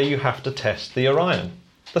 and so there you have to test the Orion.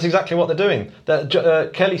 That's exactly what they're doing.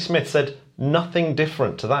 Kelly Smith said nothing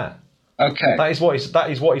different to that. Okay. That is what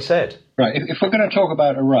he said. Right. If we're going to talk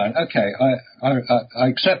about Orion, okay, I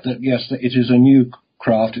accept that, yes, that it is a new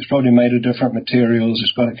craft. It's probably made of different materials.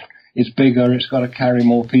 It's bigger. It's got to carry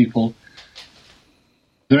more people.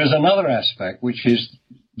 There is another aspect, which is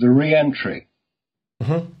the re-entry.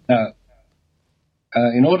 Mm-hmm. Now,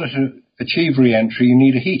 in order to achieve re-entry, you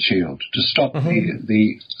need a heat shield to stop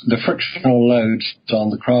the frictional loads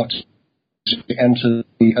on the craft to enter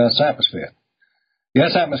the Earth's atmosphere. The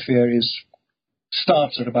Earth's atmosphere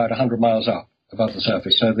starts at about 100 miles up above the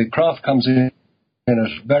surface. So the craft comes in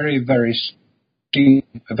a very, very steep,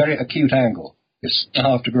 a very acute angle. It's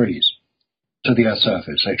 2.5 degrees to the Earth's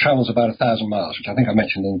surface. So it travels about 1,000 miles, which I think I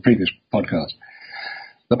mentioned in the previous podcast.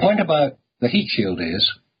 The point about the heat shield is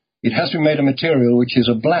it has to be made of material which is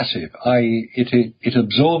ablative, i.e. it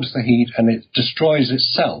absorbs the heat and it destroys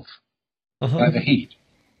itself by the heat.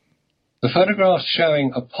 The photographs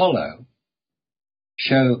showing Apollo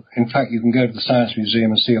show, in fact, you can go to the Science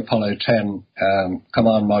Museum and see Apollo 10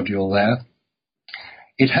 command module there.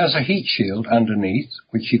 It has a heat shield underneath,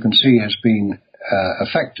 which you can see has been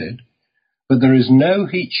affected, but there is no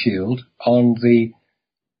heat shield on the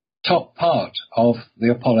top part of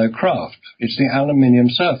the Apollo craft. It's the aluminium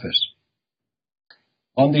surface.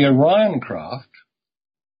 On the Orion craft,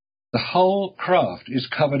 the whole craft is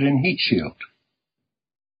covered in heat shield.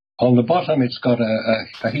 On the bottom, it's got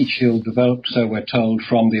a heat shield developed, so we're told,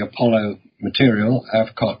 from the Apollo material,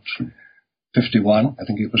 Avcot 51, I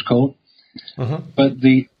think it was called. But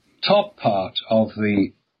the top part of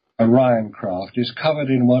the Orion craft is covered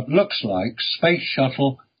in what looks like space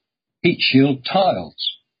shuttle heat shield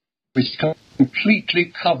tiles, which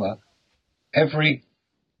completely cover every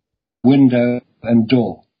window and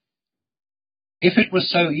door. If it was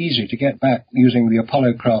so easy to get back using the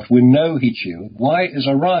Apollo craft with no heat shield, why is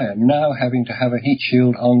Orion now having to have a heat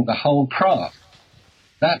shield on the whole craft?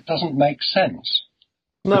 That doesn't make sense.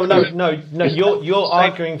 No. You're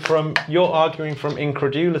arguing from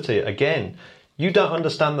incredulity again. You don't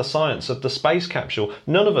understand the science of the space capsule.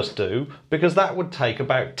 None of us do, because that would take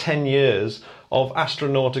about 10 years of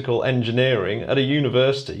astronautical engineering at a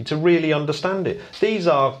university to really understand it. These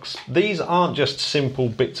aren't just simple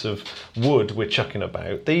bits of wood we're chucking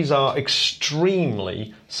about. These are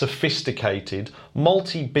extremely sophisticated,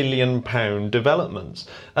 multi-billion pound developments.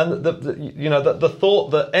 And the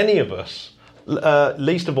thought that any of us,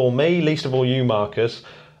 least of all me, least of all you, Marcus,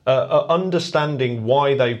 understanding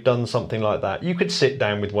why they've done something like that. You could sit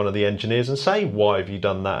down with one of the engineers and say, why have you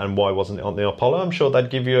done that and why wasn't it on the Apollo? I'm sure they'd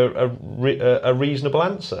give you a reasonable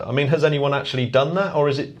answer. I mean, has anyone actually done that, or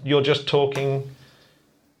is it you're just talking,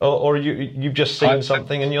 or you've just seen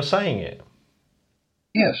something and you're saying it?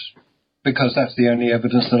 Yes, because that's the only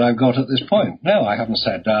evidence that I've got at this point. No, I haven't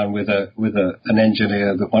sat down with an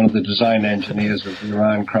engineer, one of the design engineers of the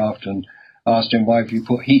Orion craft, and asked him, why have you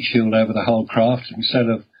put heat shield over the whole craft instead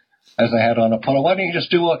of, as they had on Apollo? Why don't you just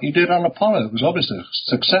do what you did on Apollo? It was obviously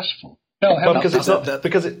successful. No, because it's not,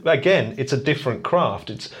 because again, it's a different craft.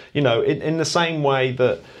 It's, in the same way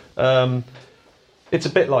that it's a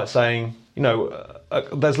bit like saying,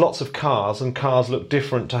 there's lots of cars and cars look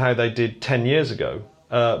different to how they did 10 years ago.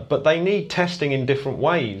 But they need testing in different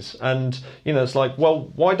ways. And, it's like,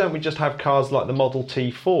 well, why don't we just have cars like the Model T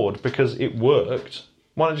Ford? Because it worked.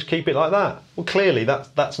 Why not just keep it like that? Well, clearly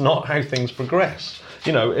that's not how things progress.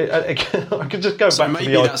 I could just go back to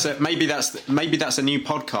the... Maybe that's a new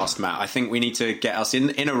podcast, Matt. I think we need to get us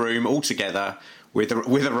in a room all together with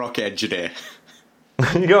a rocket engineer.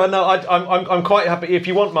 No, I'm quite happy. If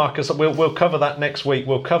you want, Marcus, we'll cover that next week.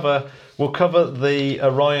 We'll cover the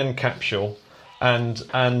Orion capsule and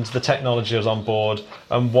the technology is on board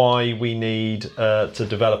and why we need to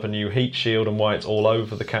develop a new heat shield and why it's all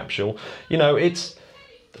over the capsule.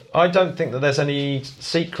 I don't think that there's any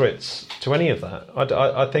secrets to any of that.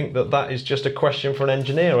 I think that is just a question for an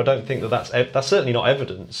engineer. I don't think that's certainly not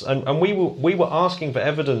evidence. And we were asking for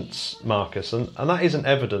evidence, Marcus, and that isn't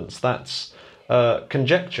evidence. That's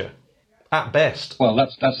conjecture, at best. Well,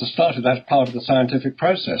 that's the start of that part of the scientific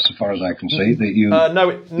process, as far as I can see. That you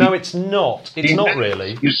no, it's not. It's not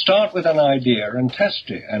really. You start with an idea and test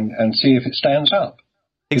it and see if it stands up.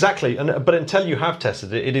 Exactly, but until you have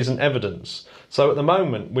tested it, it isn't evidence. So at the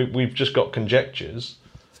moment, we've just got conjectures,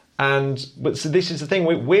 but so this is the thing: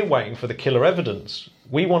 we're waiting for the killer evidence.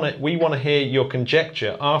 We want to hear your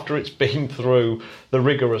conjecture after it's been through the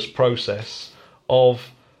rigorous process of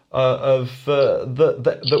the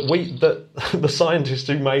scientists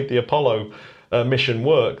who made the Apollo mission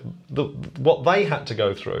work, what they had to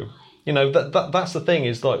go through. That's the thing,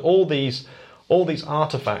 is like all these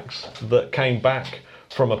artifacts that came back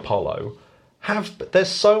from Apollo there's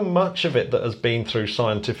so much of it that has been through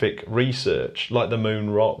scientific research, like the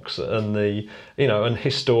moon rocks and and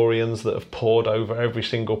historians that have pored over every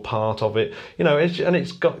single part of it, and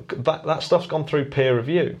it's got that stuff's gone through peer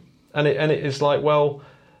review, and it is like, well,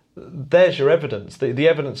 there's your evidence. The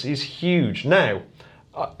evidence is huge. Now,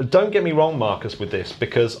 don't get me wrong, Marcus, with this,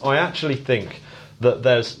 because I actually think that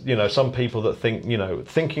there's, some people that think,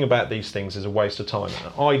 thinking about these things is a waste of time.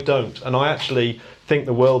 I don't. And I actually think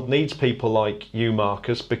the world needs people like you,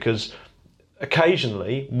 Marcus, because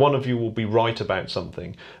occasionally one of you will be right about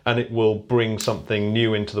something and it will bring something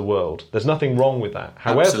new into the world. There's nothing wrong with that.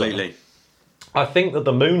 However, Absolutely. I think that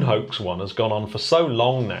the moon hoax one has gone on for so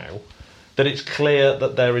long now that it's clear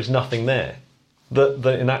that there is nothing there.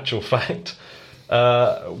 That in actual fact,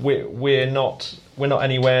 we're not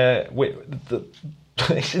anywhere.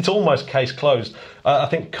 It's almost case closed. I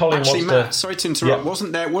think Colin Actually, wants Matt, to. sorry to interrupt.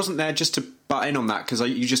 Yeah. Wasn't there just to butt in on that, because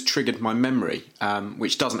you just triggered my memory,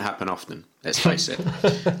 which doesn't happen often. Let's face it.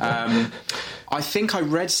 I think I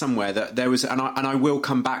read somewhere that there was, and I will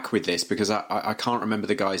come back with this because I can't remember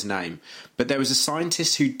the guy's name, but there was a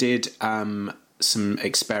scientist who did some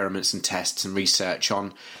experiments and tests and research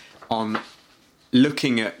on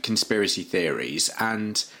looking at conspiracy theories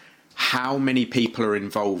and how many people are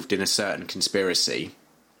involved in a certain conspiracy,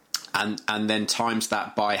 and then times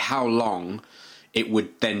that by how long it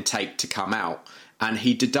would then take to come out. And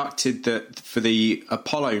he deducted that for the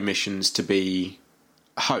Apollo missions to be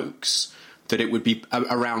hoax, that it would be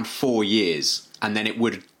around 4 years, and then it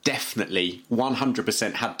would definitely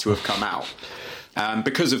 100% had to have come out.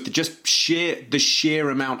 Because of the sheer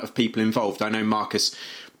amount of people involved. I know Marcus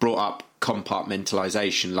brought up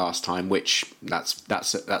compartmentalization last time, which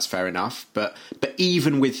that's fair enough. But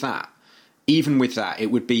even with that,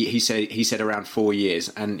 it would be, he said around 4 years,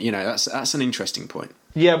 and that's an interesting point.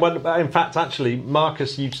 Yeah, well, in fact, actually,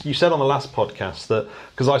 Marcus, you said on the last podcast that,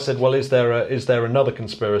 because I said, well, is there another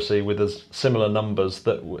conspiracy with as similar numbers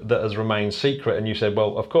that has remained secret? And you said,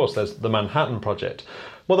 well, of course, there's the Manhattan Project.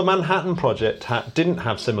 Well, the Manhattan Project didn't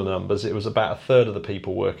have similar numbers. It was about a third of the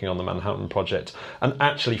people working on the Manhattan Project, and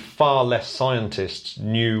actually far less scientists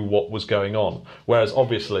knew what was going on. Whereas,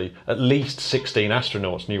 obviously, at least 16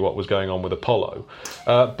 astronauts knew what was going on with Apollo.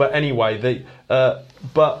 But anyway,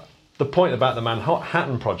 but the point about the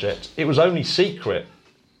Manhattan Project, it was only secret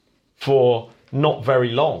for not very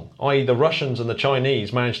long, i.e. the Russians and the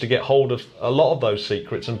Chinese managed to get hold of a lot of those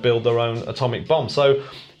secrets and build their own atomic bomb. So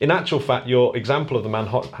in actual fact, your example of the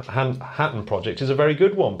Manhattan Project is a very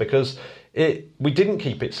good one, because we didn't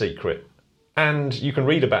keep it secret. And you can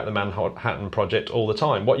read about the Manhattan Project all the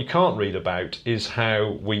time. What you can't read about is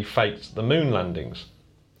how we faked the moon landings.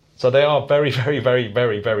 So they are very, very, very,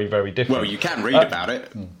 very, very, very different. Well, you can read about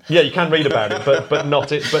it. Yeah, you can read about it, but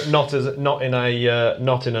not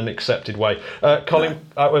in an accepted way. Colin,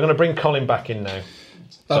 we're going to bring Colin back in now.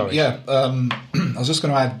 I was just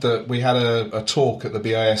going to add that we had a talk at the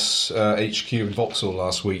BIS HQ in Vauxhall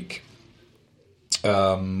last week,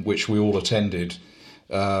 which we all attended,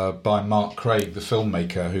 by Mark Craig, the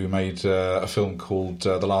filmmaker who made a film called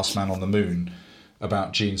The Last Man on the Moon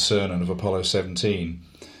about Gene Cernan of Apollo 17.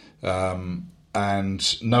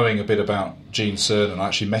 And knowing a bit about Gene Cernan, I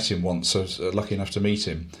actually met him once, so I was lucky enough to meet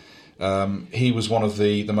him. He was one of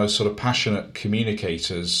the most sort of passionate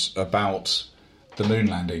communicators about the moon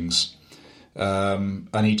landings. And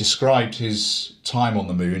he described his time on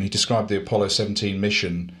the moon, he described the Apollo 17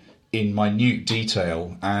 mission in minute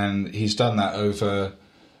detail, and he's done that over,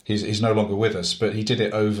 he's no longer with us, but he did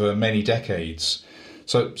it over many decades.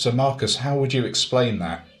 So Marcus, how would you explain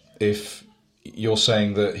that if you're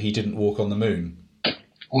saying that he didn't walk on the moon?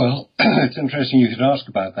 Well, it's interesting you should ask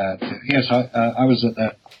about that. Yes, I was at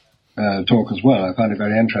that talk as well. I found it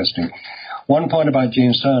very interesting. One point about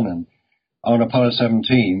Gene Cernan on Apollo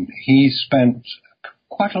 17, he spent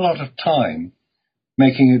quite a lot of time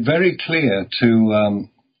making it very clear to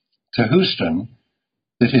Houston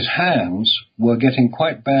that his hands were getting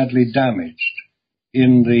quite badly damaged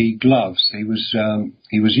in the gloves he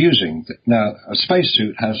was using. Now, a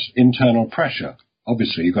spacesuit has internal pressure.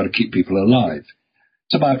 Obviously, you've got to keep people alive.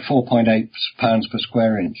 It's about 4.8 pounds per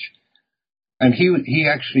square inch. And he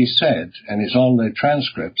actually said, and it's on the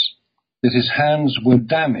transcripts, that his hands were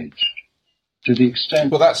damaged to the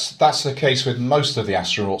extent... Well, that's the case with most of the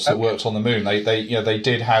astronauts that worked on the moon. They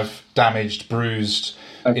did have damaged, bruised,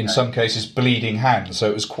 in some cases bleeding hands,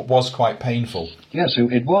 so it was quite painful. Yes,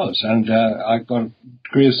 it was, and I've got a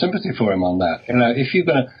degree of sympathy for him on that. If you're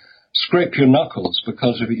going to scrape your knuckles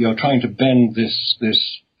because you're trying to bend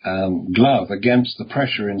this glove against the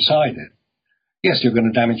pressure inside it, yes, you're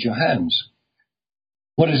going to damage your hands.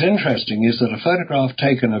 What is interesting is that a photograph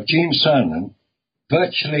taken of Gene Cernan,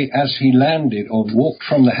 virtually as he landed or walked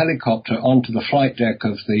from the helicopter onto the flight deck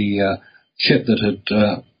of the ship that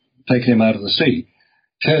had taken him out of the sea,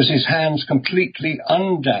 shows his hands completely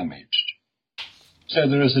undamaged. So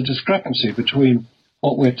there is a discrepancy between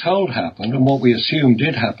what we're told happened and what we assume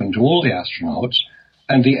did happen to all the astronauts,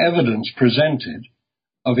 and the evidence presented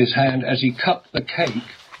of his hand as he cut the cake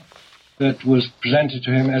that was presented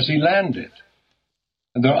to him as he landed.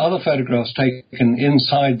 And there are other photographs taken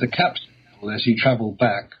inside the capsule as he travelled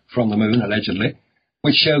back from the moon, allegedly,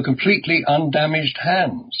 which show completely undamaged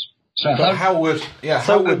hands. So But how would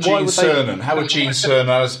Gene Cernan,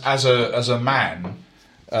 as a man,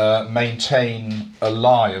 maintain a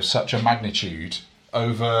lie of such a magnitude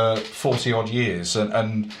over 40 odd years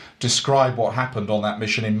and describe what happened on that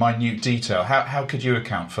mission in minute detail? How could you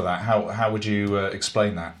account for that? How would you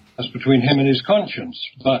explain that? That's between him and his conscience.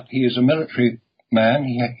 But he is a military man.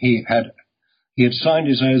 He had signed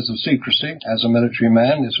his oaths of secrecy as a military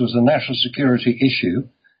man. This was a national security issue.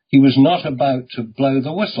 He was not about to blow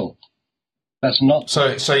the whistle. That's not.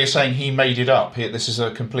 So you're saying he made it up? This is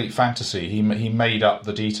a complete fantasy. He made up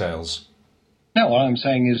the details. No, what I'm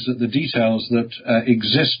saying is that the details that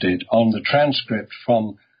existed on the transcript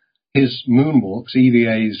from his moonwalks,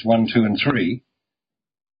 EVAs 1, 2, and 3,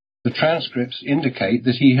 the transcripts indicate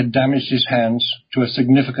that he had damaged his hands to a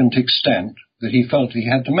significant extent that he felt he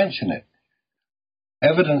had to mention it.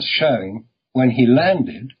 Evidence showing when he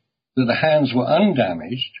landed that the hands were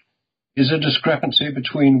undamaged is a discrepancy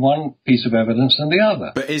between one piece of evidence and the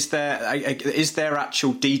other. But is there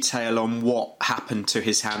actual detail on what happened to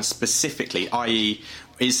his hands specifically? I.e.,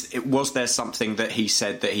 was there something that he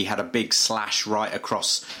said that he had a big slash right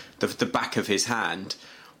across the back of his hand,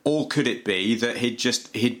 or could it be that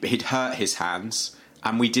he'd hurt his hands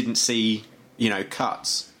and we didn't see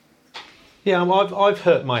cuts? Yeah, I've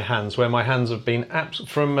hurt my hands where my hands have been I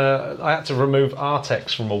had to remove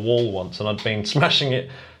Artex from a wall once, and I'd been smashing it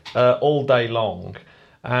all day long,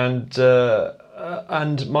 and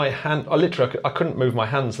my hand, I couldn't move my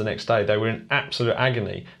hands the next day. They were in absolute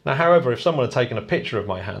agony. Now, however, if someone had taken a picture of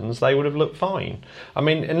my hands, they would have looked fine. I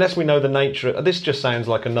mean, unless we know the nature, this just sounds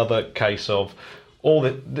like another case of all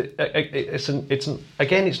it's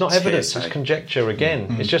not evidence, it's conjecture again.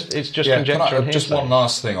 Mm-hmm. It's just conjecture and hearsay. Just one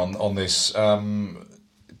last thing on this.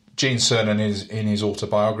 Gene Cernan in his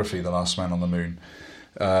autobiography, The Last Man on the Moon,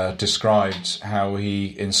 described how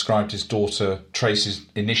he inscribed his daughter Tracy's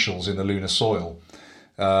initials in the lunar soil.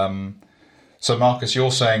 So, Marcus,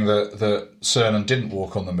 you're saying that Cernan didn't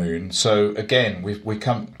walk on the moon. So, again, we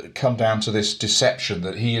come down to this deception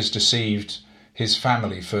that he has deceived his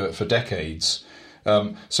family for decades.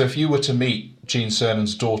 So, if you were to meet Gene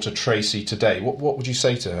Cernan's daughter Tracy today, what would you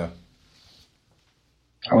say to her?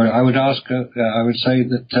 I would ask her. I would say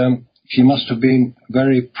that she must have been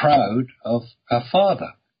very proud of her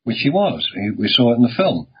father, which he was. We saw it in the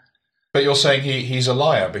film. But you're saying he's a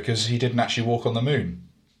liar because he didn't actually walk on the moon.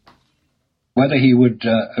 Whether he would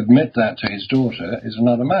admit that to his daughter is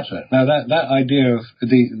another matter. Now, that idea of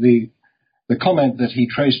the comment that he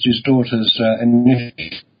traced his daughter's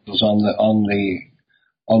initials on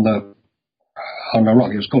the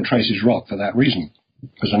rock. It was called Tracy's Rock for that reason,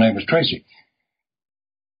 because her name was Tracy.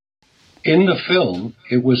 In the film,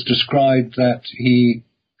 it was described that he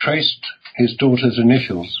traced his daughter's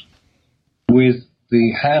initials with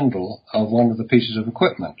the handle of one of the pieces of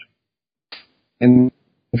equipment. In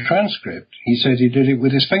the transcript, he said he did it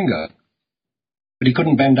with his finger, but he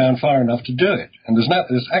couldn't bend down far enough to do it. And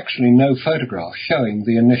there's actually no photograph showing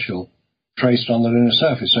the initial traced on the lunar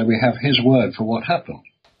surface, so we have his word for what happened.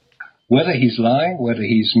 Whether he's lying, whether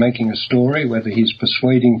he's making a story, whether he's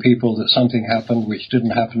persuading people that something happened which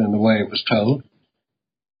didn't happen in the way it was told,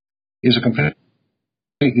 is a complete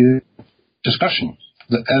discussion.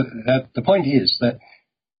 The point is that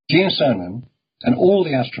Gene Cernan and all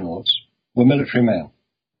the astronauts were military men.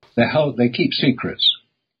 They keep secrets.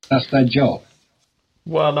 That's their job.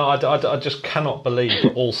 Well, no, I just cannot believe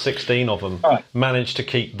that all 16 of them managed to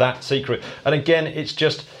keep that secret. And again, it's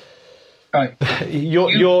just... Right.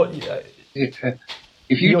 You're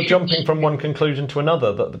jumping from one conclusion to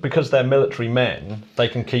another, that because they're military men, they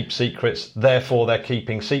can keep secrets, therefore they're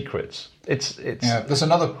keeping secrets. It's Yeah, there's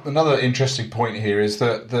another interesting point here is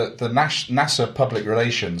that the NASA public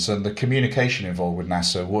relations and the communication involved with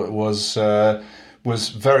NASA was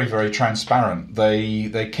very, very transparent.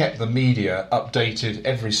 They kept the media updated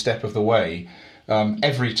every step of the way.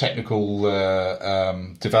 Every technical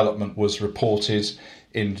development was reported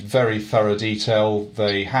in very thorough detail.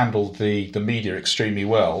 They handled the media extremely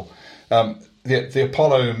well. The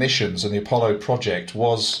Apollo missions and the Apollo project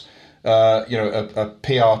was a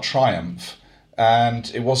PR triumph,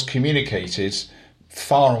 and it was communicated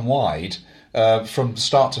far and wide from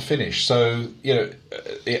start to finish. So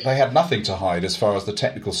they had nothing to hide as far as the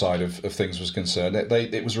technical side of things was concerned.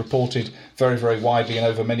 It was reported very, very widely and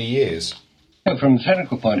over many years. From the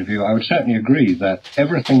technical point of view, I would certainly agree that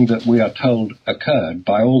everything that we are told occurred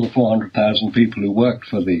by all the 400,000 people who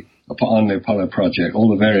worked on the Apollo project, all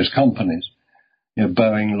the various companies,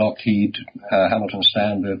 Boeing, Lockheed, Hamilton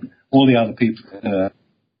Standard, all the other people,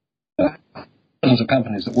 dozens of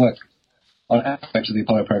companies that worked on aspects of the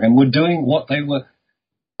Apollo program were doing what they were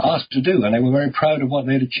asked to do, and they were very proud of what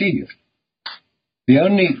they'd achieved. The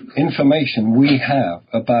only information we have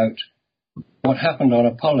about what happened on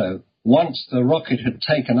Apollo once the rocket had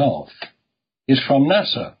taken off is from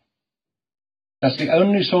NASA. That's the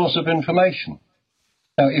only source of information.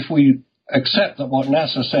 Now, if we accept that what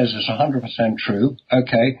NASA says is 100% true,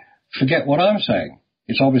 okay, forget what I'm saying.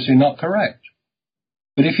 It's obviously not correct.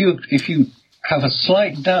 But if you have a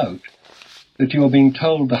slight doubt that you're being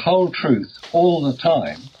told the whole truth all the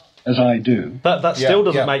time, as I do, that still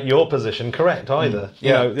doesn't make your position correct either.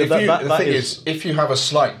 Yeah. You know, The thing is, if you have a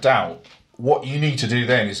slight doubt, what you need to do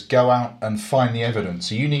then is go out and find the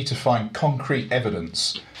evidence. You need to find concrete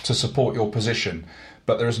evidence to support your position.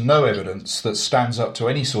 But there is no evidence that stands up to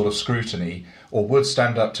any sort of scrutiny or would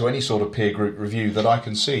stand up to any sort of peer group review that I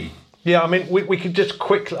can see. Yeah, I mean, we could just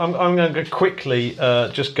quickly... I'm going to quickly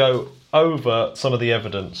just go over some of the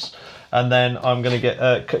evidence, and then I'm going to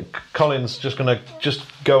get... Colin's just going to just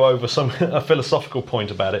go over a philosophical point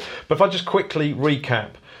about it. But if I just quickly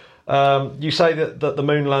recap, you say that the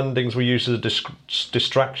moon landings were used as a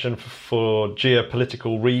distraction for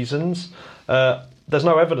geopolitical reasons. There's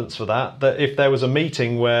no evidence for that. That if there was a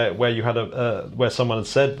meeting where you had where someone had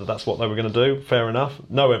said that that's what they were going to do, fair enough.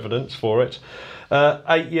 No evidence for it.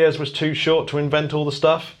 8 years was too short to invent all the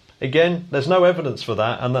stuff. Again, there's no evidence for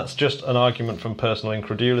that, and that's just an argument from personal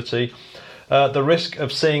incredulity. The risk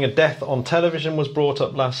of seeing a death on television was brought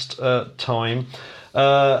up last time.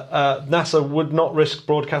 NASA would not risk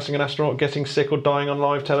broadcasting an astronaut getting sick or dying on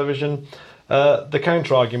live television. The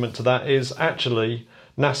counter-argument to that is actually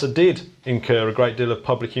NASA did incur a great deal of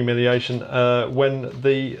public humiliation when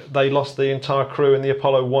they lost the entire crew in the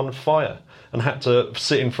Apollo 1 fire and had to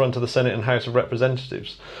sit in front of the Senate and House of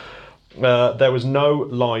Representatives. There was no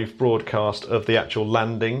live broadcast of the actual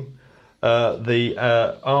landing.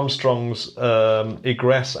 The Armstrong's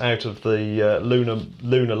egress out of the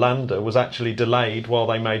lunar lander was actually delayed while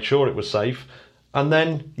they made sure it was safe. And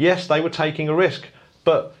then, yes, they were taking a risk.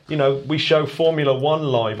 But, you know, we show Formula One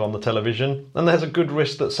live on the television, and there's a good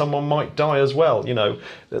risk that someone might die as well. You know,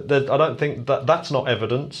 I don't think that's not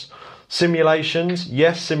evidence. Simulations,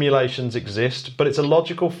 yes, simulations exist, but it's a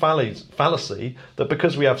logical fallacy that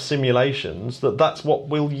because we have simulations, that's what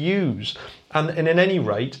we'll use. And in any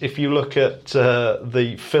rate, if you look at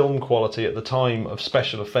the film quality at the time of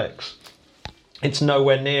special effects, it's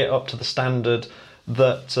nowhere near up to the standard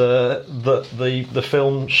that the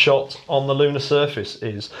film shot on the lunar surface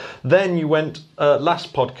is. Then you went,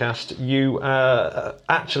 last podcast, you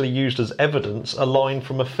actually used as evidence a line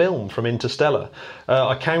from a film, from Interstellar.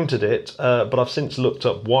 I counted it, but I've since looked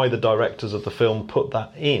up why the directors of the film put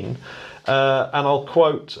that in. And I'll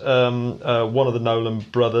quote one of the Nolan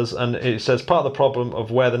brothers, and it says, part of the problem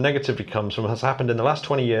of where the negativity comes from has happened in the last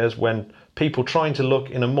 20 years when people trying to look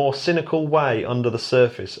in a more cynical way under the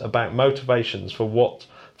surface about motivations for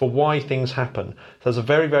why things happen. There's a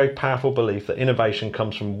very, very powerful belief that innovation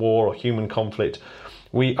comes from war or human conflict.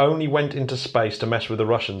 We only went into space to mess with the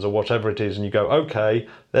Russians or whatever it is, and you go, okay,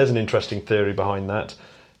 there's an interesting theory behind that.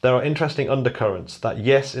 There are interesting undercurrents that,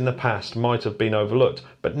 yes, in the past might have been overlooked,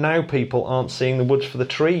 but now people aren't seeing the woods for the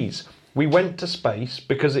trees. We went to space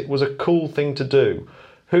because it was a cool thing to do.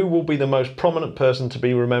 Who will be the most prominent person to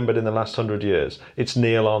be remembered in the last 100 years? It's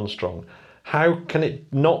Neil Armstrong. How can it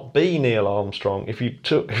not be Neil Armstrong? If you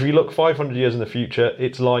look 500 years in the future,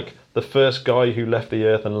 it's like the first guy who left the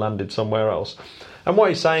Earth and landed somewhere else. And what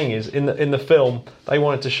he's saying is, in the film, they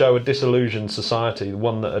wanted to show a disillusioned society,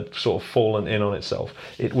 one that had sort of fallen in on itself.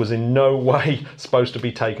 It was in no way supposed to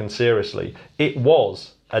be taken seriously. It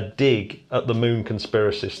was a dig at the moon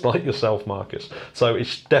conspiracists like yourself, Marcus. So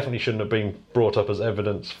it definitely shouldn't have been brought up as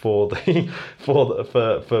evidence for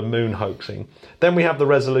moon hoaxing. Then we have the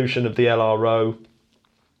resolution of the LRO,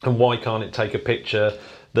 and why can't it take a picture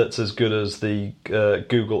that's as good as the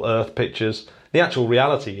Google Earth pictures? The actual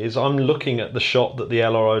reality is I'm looking at the shot that the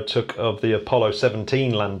LRO took of the Apollo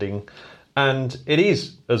 17 landing, and it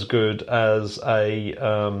is as good as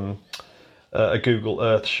a Google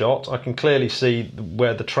Earth shot. I can clearly see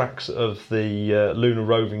where the tracks of the lunar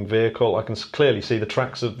roving vehicle, I can clearly see the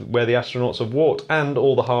tracks of where the astronauts have walked and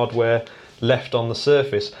all the hardware left on the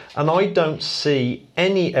surface. And I don't see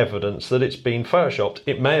any evidence that it's been photoshopped.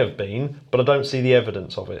 It may have been, but I don't see the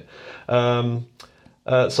evidence of it.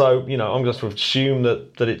 So, you know, I'm going to assume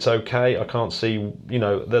that it's okay. I can't see, you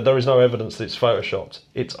know, there is no evidence that it's photoshopped.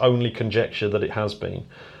 It's only conjecture that it has been.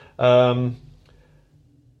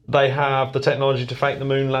 They have the technology to fake the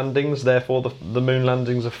moon landings, therefore the moon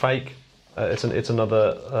landings are fake. It's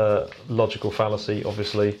another logical fallacy,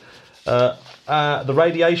 obviously. The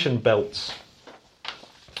radiation belts.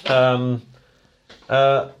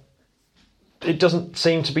 it doesn't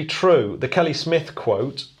seem to be true. The Kelly Smith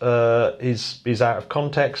quote is out of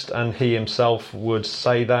context, and he himself would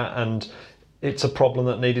say that, and it's a problem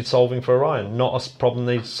that needed solving for Orion, not a problem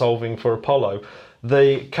that needs solving for Apollo.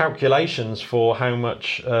 The calculations for how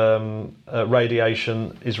much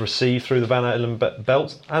radiation is received through the Van Allen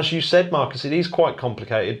belt, as you said, Marcus, it is quite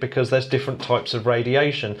complicated because there's different types of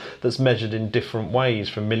radiation that's measured in different ways,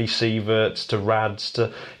 from millisieverts to rads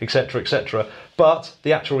to etc, etc. But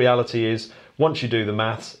the actual reality is, once you do the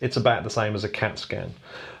maths, it's about the same as a CAT scan.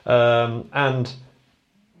 And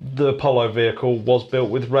the Apollo vehicle was built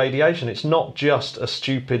with radiation. It's not just a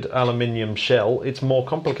stupid aluminium shell, it's more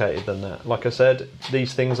complicated than that. Like I said,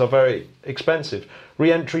 these things are very expensive.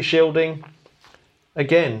 Re-entry shielding,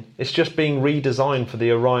 again, it's just being redesigned for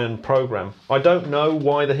the Orion program. I don't know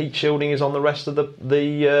why the heat shielding is on the rest of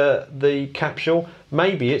the capsule.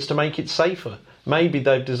 Maybe it's to make it safer. Maybe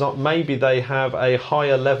they have a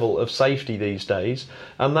higher level of safety these days,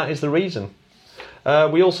 and that is the reason.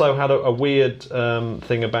 We also had a weird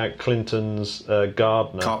thing about Clinton's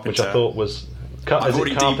Gardner, Carpenter. which I thought was... I've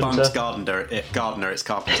already debunked Gardner, it's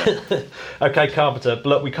Carpenter. Okay, Carpenter. But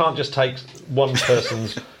look, we can't just take one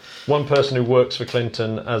person who works for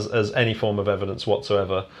Clinton as any form of evidence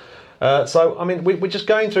whatsoever. So, I mean, we're just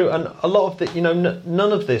going through, and a lot of the,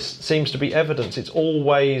 none of this seems to be evidence. It's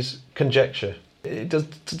always conjecture. Does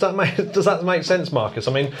that make sense, Marcus?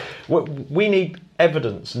 I mean, we need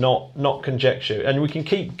evidence, not conjecture, and we can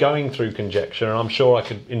keep going through conjecture. And I'm sure I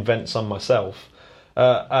could invent some myself,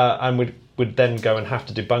 and would then go and have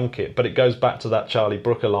to debunk it. But it goes back to that Charlie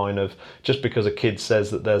Brooker line of, just because a kid says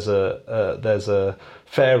that there's a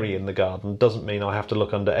fairy in the garden doesn't mean I have to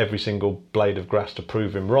look under every single blade of grass to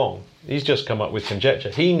prove him wrong. He's just come up with conjecture.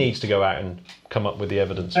 He needs to go out and come up with the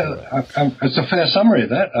evidence for it. It's a fair summary of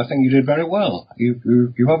that. I think you did very well.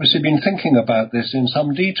 You've obviously been thinking about this in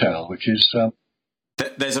some detail, which is...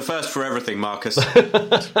 There's a first for everything, Marcus.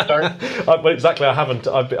 Sorry? Well, exactly, I haven't.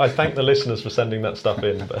 I thank the listeners for sending that stuff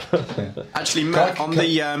in. But Actually, Matt, on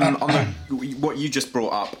the what you just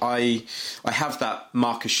brought up, I have that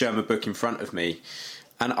Marcus Shermer book in front of me,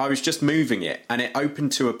 and I was just moving it, and it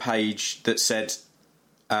opened to a page that said,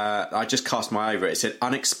 I just cast my eye over it. It said,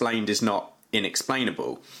 "Unexplained is not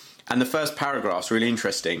inexplainable." And the first paragraph's really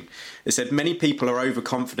interesting. It said, "Many people are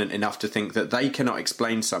overconfident enough to think that they cannot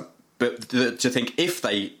explain something. But to think if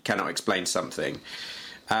they cannot explain something,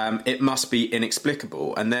 it must be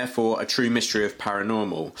inexplicable and therefore a true mystery of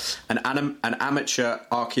paranormal. An amateur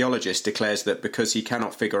archaeologist declares that because he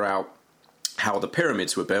cannot figure out how the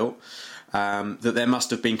pyramids were built, that there must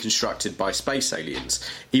have been constructed by space aliens.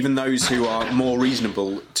 Even those who are more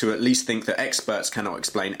reasonable to at least think that experts cannot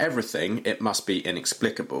explain everything, it must be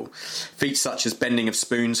inexplicable. Feats such as bending of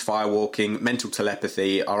spoons, firewalking, mental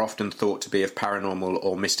telepathy are often thought to be of paranormal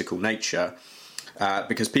or mystical nature,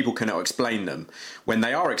 because people cannot explain them. When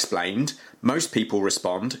they are explained, most people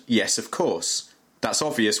respond, yes, of course. That's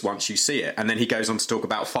obvious once you see it." And then he goes on to talk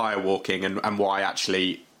about firewalking and why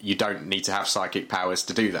actually you don't need to have psychic powers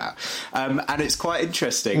to do that. And it's quite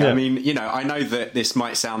interesting. Yeah. I mean, I know that this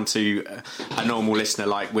might sound to a normal listener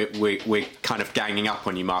like we're kind of ganging up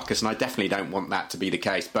on you, Marcus, and I definitely don't want that to be the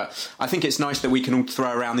case. But I think it's nice that we can all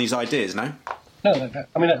throw around these ideas, no? No,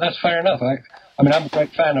 I mean, that's fair enough. I mean, I'm a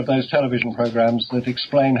great fan of those television programs that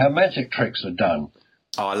explain how magic tricks are done.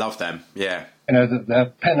 Oh, I love them, yeah.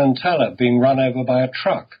 The Penn and Teller being run over by a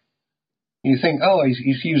truck. You think, oh,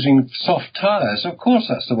 he's using soft tyres. Of course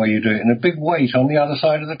that's the way you do it. And a big weight on the other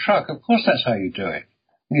side of the truck. Of course that's how you do it.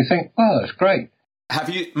 And you think, oh, that's great.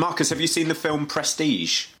 Marcus, have you seen the film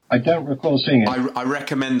Prestige? I don't recall seeing it. I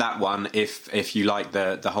recommend that one if you like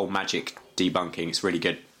the whole magic debunking. It's really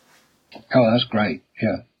good. Oh, that's great,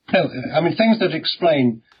 yeah. No, I mean, things that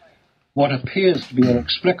explain what appears to be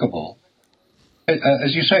inexplicable.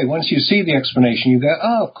 As you say, once you see the explanation, you go,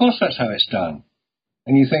 oh, of course that's how it's done.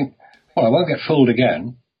 And you think, well, I won't get fooled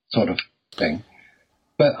again, sort of thing.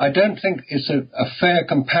 But I don't think it's a fair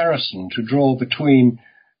comparison to draw between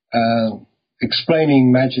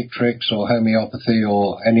explaining magic tricks or homeopathy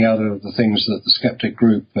or any other of the things that the skeptic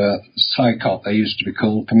group, CSICOP, they used to be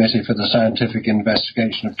called, Committee for the Scientific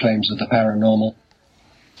Investigation of Claims of the Paranormal.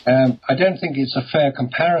 I don't think it's a fair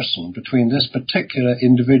comparison between this particular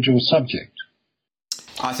individual subject.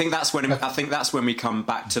 I think that's when we come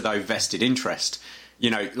back to though vested interest.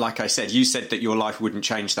 Like I said, you said that your life wouldn't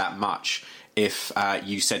change that much if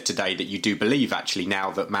you said today that you do believe actually now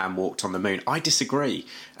that man walked on the moon. I disagree,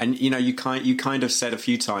 and you kind of said a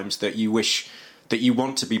few times that you wish that you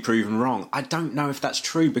want to be proven wrong. I don't know if that's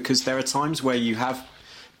true, because there are times where you have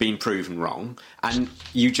been proven wrong and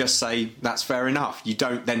you just say that's fair enough. You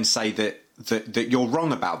don't then say that you're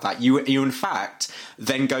wrong about that. You in fact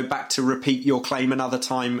then go back to repeat your claim another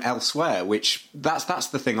time elsewhere, which that's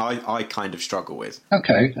the thing I kind of struggle with.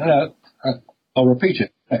 Okay, I'll repeat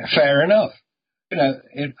it. Fair enough.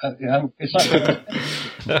 It's like...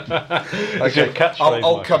 Okay,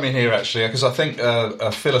 I'll come in here actually, because I think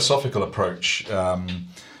a philosophical approach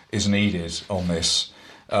is needed on this,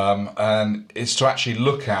 and it's to actually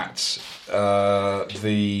look at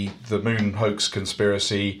the moon hoax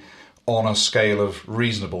conspiracy on a scale of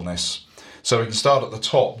reasonableness. So we can start at the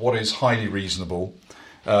top. What is highly reasonable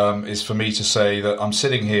is for me to say that I'm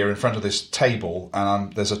sitting here in front of this table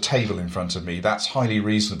and there's a table in front of me. That's highly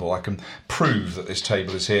reasonable. I can prove that this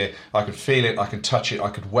table is here. I can feel it, I can touch it, I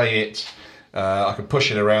could weigh it, I can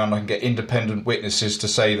push it around, I can get independent witnesses to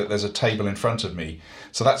say that there's a table in front of me.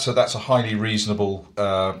 So that's a highly reasonable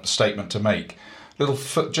statement to make.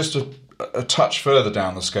 Just a touch further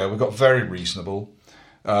down the scale, we've got very reasonable,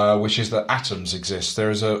 which is that atoms exist.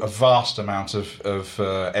 There is a vast amount of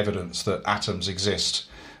evidence that atoms exist.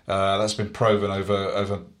 That's been proven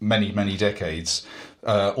over many, many decades.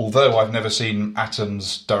 Although I've never seen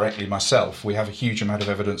atoms directly myself, we have a huge amount of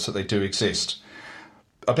evidence that they do exist.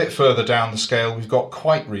 A bit further down the scale, we've got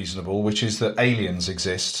quite reasonable, which is that aliens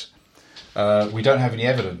exist. We don't have any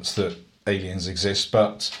evidence that aliens exist,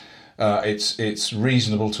 but it's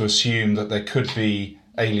reasonable to assume that there could be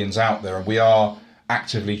aliens out there, and we are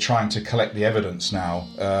actively trying to collect the evidence now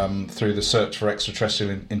through the search for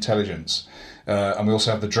extraterrestrial intelligence. And we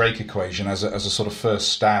also have the Drake equation as a sort of first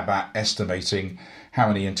stab at estimating how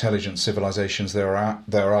many intelligent civilizations there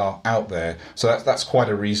are out there. So that's quite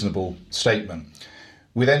a reasonable statement.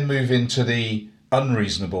 We then move into the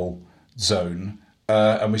unreasonable zone,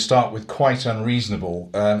 and we start with quite unreasonable.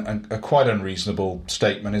 And a quite unreasonable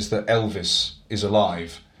statement is that Elvis is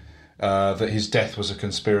alive, that his death was a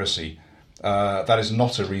conspiracy. That is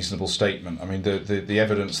not a reasonable statement. I mean, the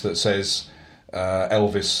evidence that says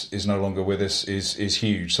Elvis is no longer with us is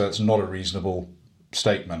huge, so it's not a reasonable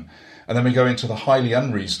statement. And then we go into the highly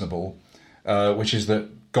unreasonable, which is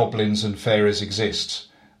that goblins and fairies exist.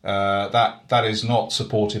 That is not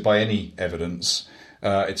supported by any evidence.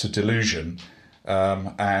 It's a delusion,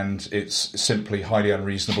 and it's simply highly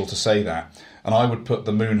unreasonable to say that. And I would put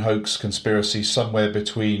the moon hoax conspiracy somewhere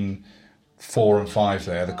between 4 and 5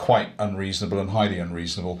 there, the quite unreasonable and highly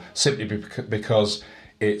unreasonable, simply because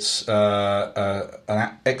it's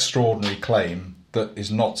an extraordinary claim that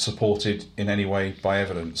is not supported in any way by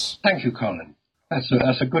evidence. Thank you, Colin. That's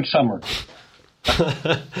a good summary.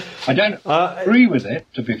 I don't agree with it,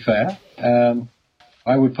 to be fair.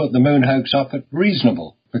 I would put the moon hoax up at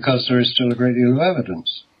reasonable, because there is still a great deal of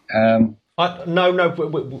evidence. No,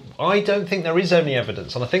 I don't think there is any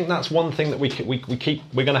evidence, and I think that's one thing that we're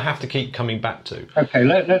going to have to keep coming back to. Okay,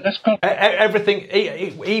 let's go. Everything,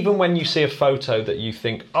 even when you see a photo that you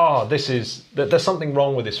think, there's something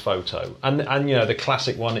wrong with this photo, and the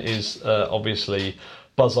classic one is obviously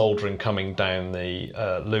Buzz Aldrin coming down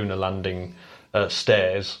the lunar landing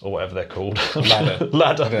stairs, or whatever they're called.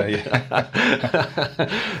 Ladder. Yeah.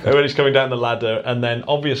 When he's coming down the ladder, and then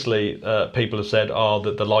obviously people have said,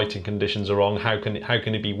 that the lighting conditions are wrong. How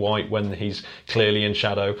can he be white when he's clearly in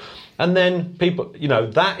shadow? And then people,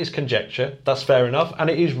 that is conjecture. That's fair enough, and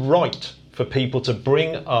it is right for people to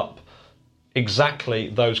bring up exactly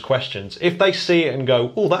those questions. If they see it and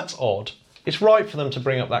go, "Oh, that's odd," it's right for them to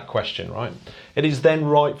bring up that question, right? It is then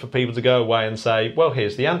right for people to go away and say, "Well,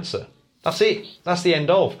 here's the answer." That's it. That's the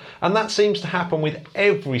end of. And that seems to happen with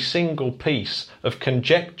every single piece of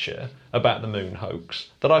conjecture about the moon hoax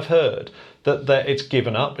that I've heard. That it's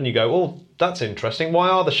given up and you go, "Oh, that's interesting. Why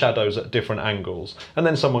are the shadows at different angles?" And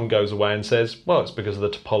then someone goes away and says, "Well, it's because of the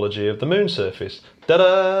topology of the moon surface."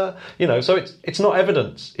 Da-da! So it's not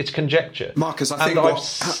evidence. It's conjecture. Marcus, I think... I've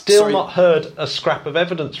still not heard a scrap of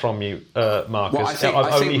evidence from you, Marcus. Well,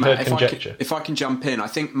 I've only heard conjecture. If I can jump in, I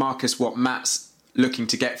think, Marcus, what Matt's looking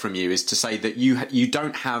to get from you is to say that you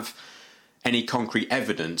don't have any concrete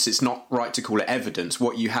evidence. It's not right to call it evidence.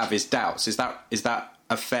 What you have is doubts. Is that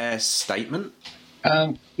a fair statement?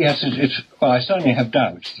 Yes, well, I certainly have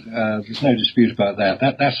doubts. There's no dispute about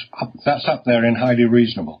that. That's up there in highly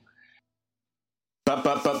reasonable.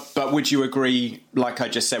 But would you agree, like I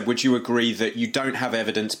just said, would you agree that you don't have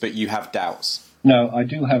evidence but you have doubts? No, I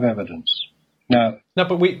do have evidence. No,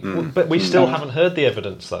 but we still haven't heard the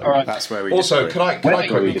evidence, though. All right. That's where we also disagree. can I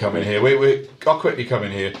quickly come in here? I'll quickly come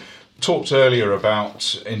in here. Talked earlier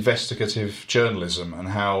about investigative journalism and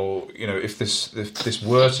how if this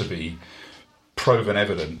were to be proven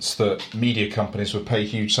evidence that media companies would pay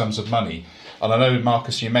huge sums of money. And I know,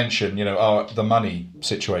 Marcus, you mentioned, the money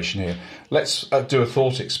situation here. Let's do a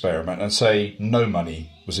thought experiment and say no money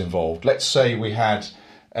was involved. Let's say we had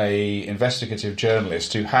a investigative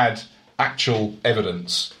journalist who had actual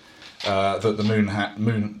evidence that the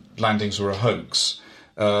moon landings were a hoax,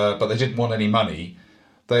 but they didn't want any money.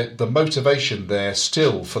 The motivation there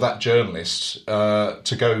still for that journalist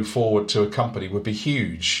to go forward to a company would be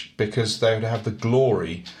huge, because they would have the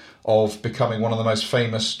glory of becoming one of the most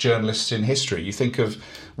famous journalists in history. You think of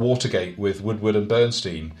Watergate with Woodward and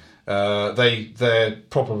Bernstein. They're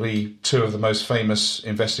probably two of the most famous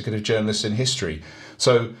investigative journalists in history.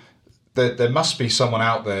 So there must be someone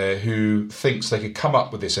out there who thinks they could come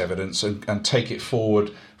up with this evidence and take it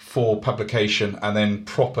forward for publication and then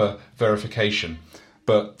proper verification.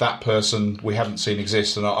 But that person we haven't seen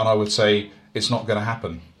exist, and I would say it's not going to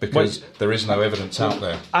happen, because there is no evidence out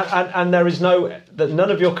there. And there is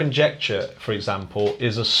none of your conjecture, for example,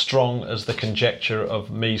 is as strong as the conjecture of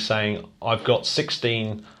me saying I've got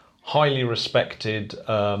 16 highly respected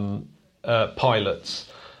pilots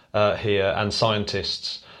here and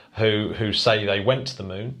scientists who say they went to the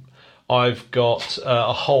moon. I've got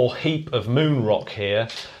a whole heap of moon rock here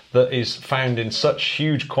that is found in such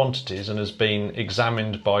huge quantities and has been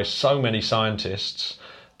examined by so many scientists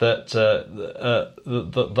that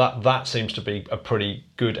that seems to be a pretty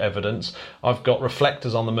good evidence. I've got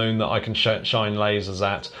reflectors on the moon that I can shine lasers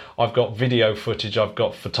at. I've got video footage. I've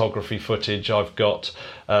got photography footage. I've got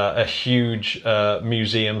a huge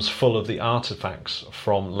museums full of the artifacts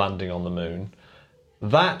from landing on the moon.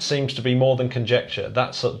 That seems to be more than conjecture.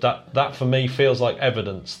 That for me feels like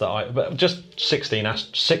evidence that just 16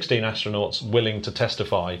 astronauts willing to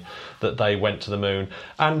testify that they went to the moon.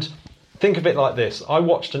 And think of it like this: I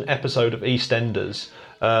watched an episode of EastEnders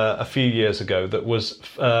a few years ago that was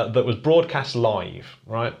broadcast live.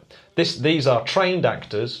 Right, these are trained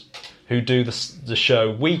actors who do the show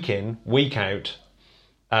week in, week out,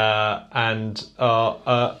 and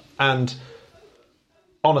on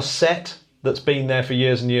a set that's been there for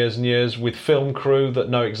years and years and years, with film crew that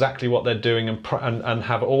know exactly what they're doing and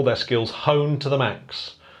have all their skills honed to the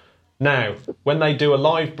max. Now, when they do a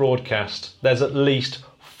live broadcast, there's at least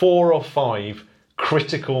 4 or 5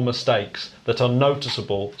 critical mistakes that are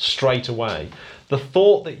noticeable straight away. The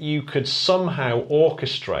thought that you could somehow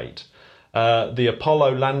orchestrate the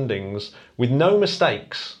Apollo landings with no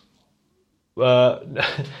mistakes,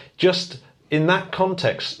 just in that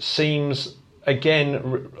context, seems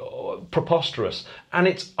again preposterous, and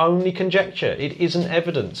it's only conjecture. It isn't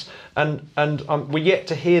evidence, and we're yet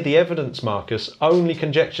to hear the evidence, Marcus. Only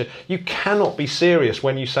conjecture. You cannot be serious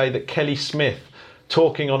when you say that Kelly Smith,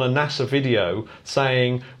 talking on a NASA video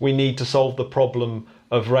saying we need to solve the problem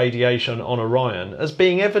of radiation on Orion, as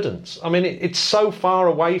being evidence. I mean, it's so far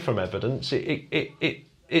away from evidence. It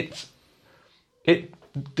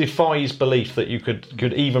defies belief that you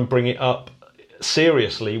could even bring it up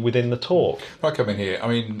seriously within the talk. If I come in here, I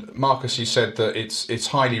mean, Marcus, you said that it's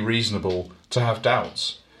highly reasonable to have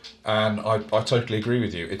doubts, and I totally agree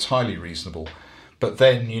with you. It's highly reasonable, but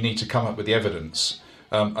then you need to come up with the evidence,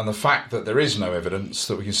 and the fact that there is no evidence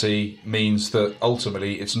that we can see means that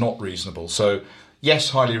ultimately it's not reasonable. So yes,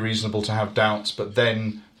 highly reasonable to have doubts, but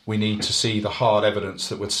then we need to see the hard evidence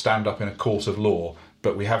that would stand up in a court of law,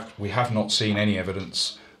 but we have not seen any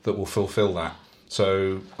evidence that will fulfil that.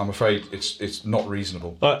 So I'm afraid it's not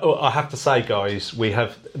reasonable. I have to say, guys,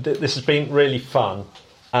 this has been really fun,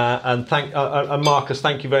 and Marcus,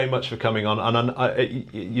 thank you very much for coming on. And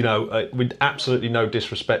with absolutely no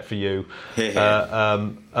disrespect for you, but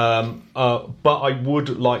I would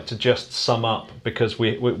like to just sum up, because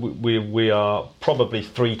we are probably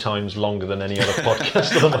 3 times longer than any other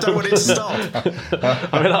podcast at the moment. I don't want it to stop.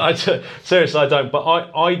 I mean, seriously, I don't. But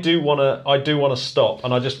I do want to stop,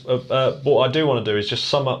 and I just what I do want to do is just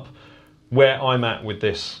sum up where I'm at with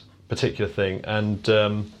this particular thing, and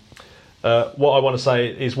what I want to say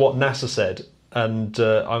is what NASA said. And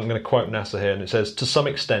I'm going to quote NASA here, and it says, "To some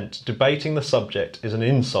extent, debating the subject is an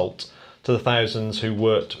insult to the thousands who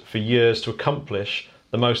worked for years to accomplish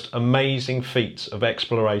the most amazing feats of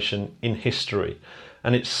exploration in history.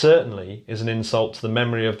 And it certainly is an insult to the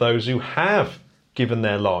memory of those who have given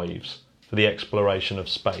their lives for the exploration of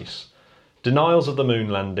space. Denials of the moon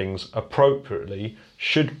landings appropriately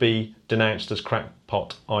should be denounced as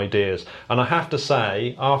crackpot ideas." And I have to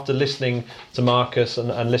say, after listening to Marcus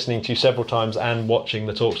and listening to you several times, and watching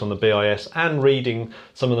the talks on the BIS and reading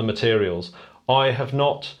some of the materials, I have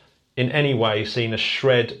not in any way seen a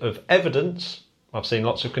shred of evidence. I've seen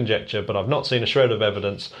lots of conjecture, but I've not seen a shred of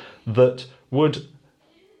evidence that would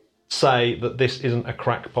say that this isn't a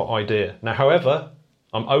crackpot idea. Now, however,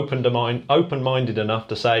 I'm open-minded enough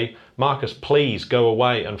to say, Marcus, please go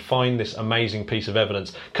away and find this amazing piece of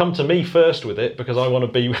evidence. Come to me first with it, because I want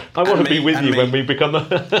to be with you when we become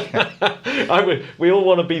the. We all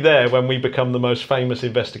want to be there when we become the most famous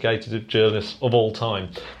investigative journalists of all time.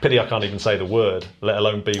 Pity I can't even say the word, let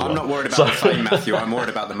alone be one. I'm not worried about the fame, Matthew. I'm worried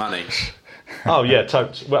about the money. Oh yeah,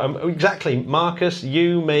 well, exactly. Marcus,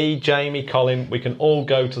 you, me, Jamie, Colin, we can all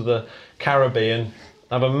go to the Caribbean,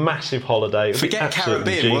 have a massive holiday. Forget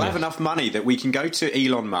Caribbean. We'll have enough money that we can go to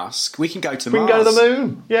Elon Musk. We can go to Mars. We can go to the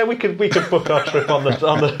moon. Yeah, we could book our trip on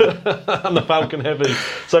the Falcon Heavy.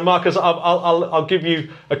 So Marcus, I'll give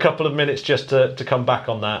you a couple of minutes just to come back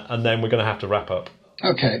on that, and then we're going to have to wrap up.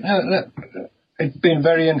 Okay, it's been a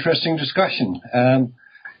very interesting discussion.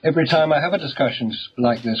 Every time I have a discussion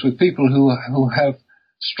like this with people who have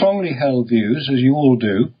strongly held views, as you all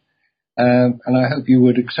do, and I hope you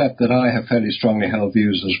would accept that I have fairly strongly held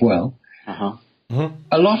views as well. Uh-huh. Mm-hmm.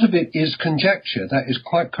 A lot of it is conjecture. That is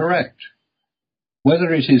quite correct.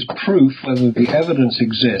 Whether it is proof, whether the evidence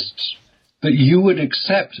exists, that you would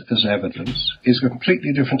accept as evidence is a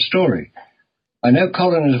completely different story. I know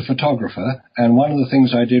Colin is a photographer, and one of the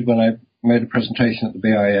things I did when I made a presentation at the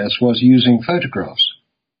BIS was using photographs.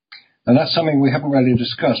 And that's something we haven't really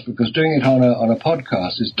discussed, because doing it on a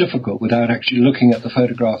podcast is difficult without actually looking at the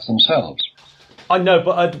photographs themselves. I know,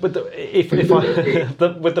 but with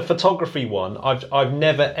the photography one, I've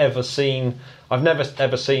never ever seen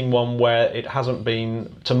one where it hasn't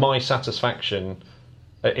been, to my satisfaction,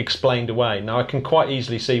 explained away. Now, I can quite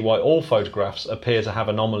easily see why all photographs appear to have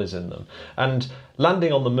anomalies in them. And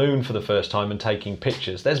landing on the moon for the first time and taking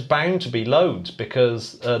pictures, there's bound to be loads,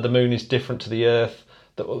 because the moon is different to the Earth.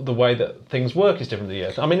 The way that things work is different to the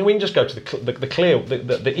Earth. I mean, we can just go to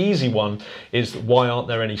the easy one is, why aren't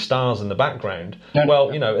there any stars in the background? I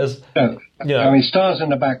mean, stars in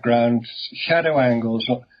the background, shadow angles,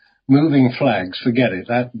 moving flags. Forget it.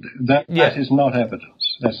 That is not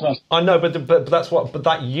evidence. That's not. I know, but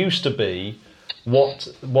that used to be what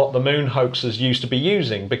the moon hoaxers used to be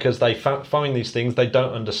using, because they find these things, they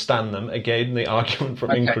don't understand them. Again, the argument from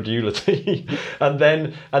incredulity, and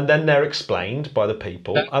then they're explained by the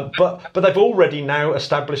people. But they've already now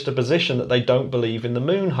established a position that they don't believe in the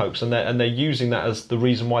moon hoax, and they're using that as the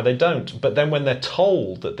reason why they don't. But then when they're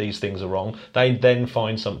told that these things are wrong, they then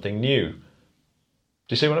find something new. Do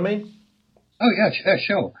you see what I mean? Oh yeah,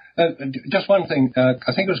 sure. Just one thing.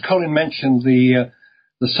 I think it was Colin mentioned the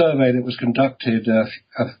survey that was conducted a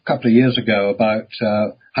couple of years ago about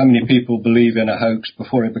how many people believe in a hoax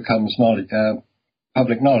before it becomes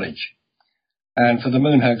public knowledge. And for the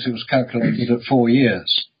moon hoax, it was calculated at 4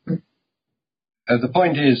 years. The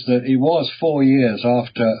point is that it was 4 years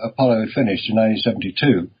after Apollo had finished in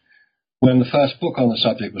 1972 when the first book on the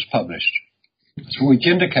subject was published, which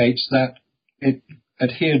indicates that it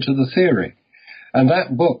adhered to the theory. And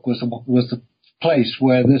that book was the place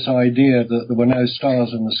where this idea that there were no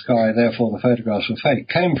stars in the sky, therefore the photographs were fake,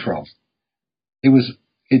 came from. It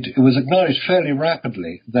was acknowledged fairly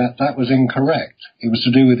rapidly that that was incorrect. It was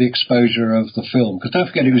to do with the exposure of the film, because don't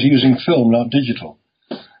forget, it was using film, not digital.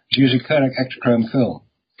 It was using Kodak Ektachrome film,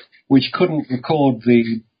 which couldn't record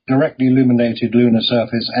the directly illuminated lunar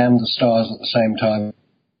surface and the stars at the same time.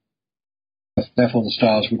 Therefore the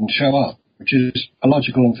stars wouldn't show up, which is a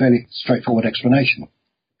logical and fairly straightforward explanation.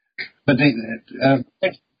 But the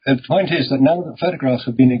point is that now that photographs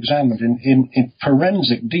have been examined in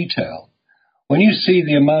forensic detail, when you see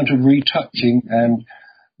the amount of retouching and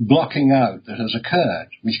blocking out that has occurred,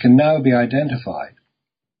 which can now be identified,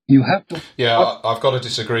 you have to... Yeah, I've got to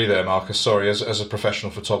disagree there, Marcus. Sorry, as a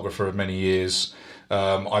professional photographer of many years,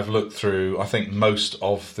 I've looked through, I think, most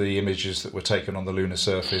of the images that were taken on the lunar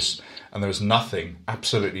surface, and there was nothing,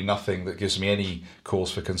 absolutely nothing, that gives me any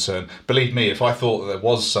cause for concern. Believe me, if I thought that there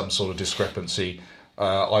was some sort of discrepancy,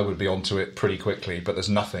 I would be onto it pretty quickly, but there's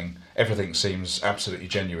nothing. Everything seems absolutely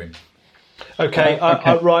genuine. Okay.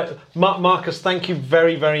 Right. Marcus, thank you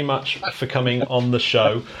very, very much for coming on the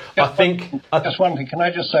show. Just one thing. Can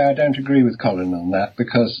I just say I don't agree with Colin on that,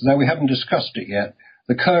 because though we haven't discussed it yet,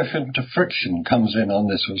 the coefficient of friction comes in on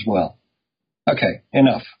this as well. Okay,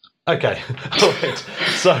 enough. Okay, all right.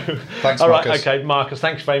 So, thanks, all right. Marcus. Okay, Marcus,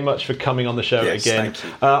 thanks very much for coming on the show again. Thank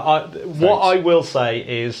you. What I will say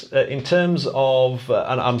is, in terms of,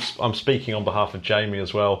 and I'm speaking on behalf of Jamie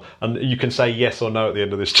as well, and you can say yes or no at the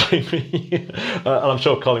end of this, Jamie, and I'm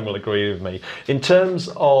sure Colin will agree with me. In terms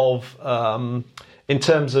of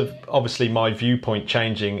obviously my viewpoint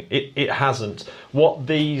changing, it hasn't. What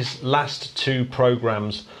these last two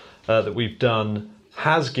programmes that we've done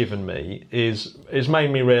has given me is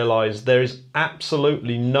made me realise there is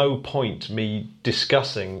absolutely no point me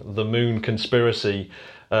discussing the moon conspiracy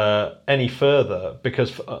any further,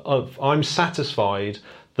 because I'm satisfied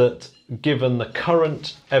that given the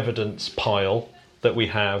current evidence pile that we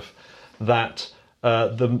have, that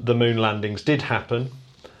the moon landings did happen.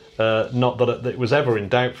 Not that it was ever in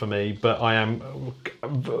doubt for me, but I am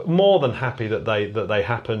more than happy that they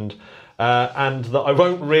happened, and that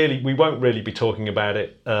we won't really be talking about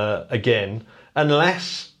it again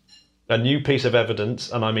unless a new piece of evidence,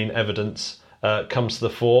 and I mean evidence, comes to the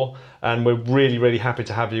fore. And we're really, really happy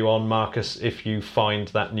to have you on, Marcus, if you find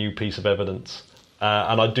that new piece of evidence.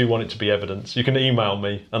 And I do want it to be evidence. You can email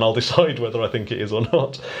me and I'll decide whether I think it is or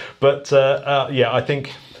not. But I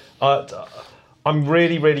think I'm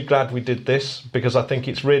really, really glad we did this, because I think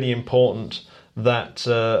it's really important that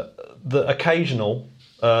the occasional,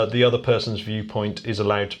 the other person's viewpoint is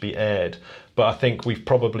allowed to be aired. But I think we've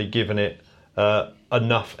probably given it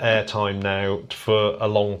enough airtime now for a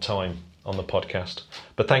long time on the podcast.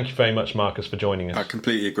 But thank you very much, Marcus, for joining us. I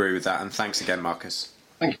completely agree with that, and thanks again, Marcus.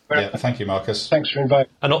 Thank you very much. Thank you, Marcus. Thanks for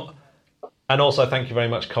inviting. And also thank you very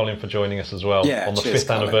much, Colin, for joining us as well on the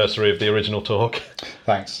 5th anniversary of the original talk.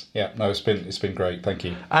 Thanks. Yeah, no, it's been great. Thank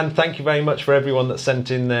you. And thank you very much for everyone that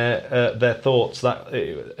sent in their thoughts. That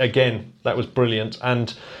was brilliant.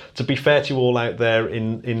 And to be fair to you all out there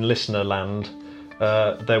in listener land,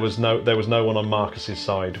 there was no one on Marcus's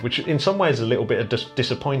side, which in some ways is a little bit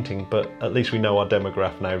disappointing, but at least we know our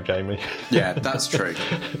demograph now, Jamie. Yeah, that's true.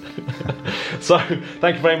 So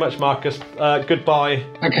thank you very much, Marcus. Goodbye.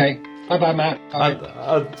 Okay. Bye-bye,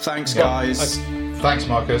 Matt. Thanks, guys. Thanks,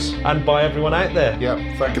 Marcus. And bye, everyone out there. Yeah,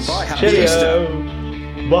 thanks. Goodbye. Happy Cheerio. Easter.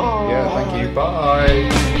 Bye. Yeah, thank you.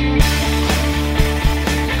 Bye.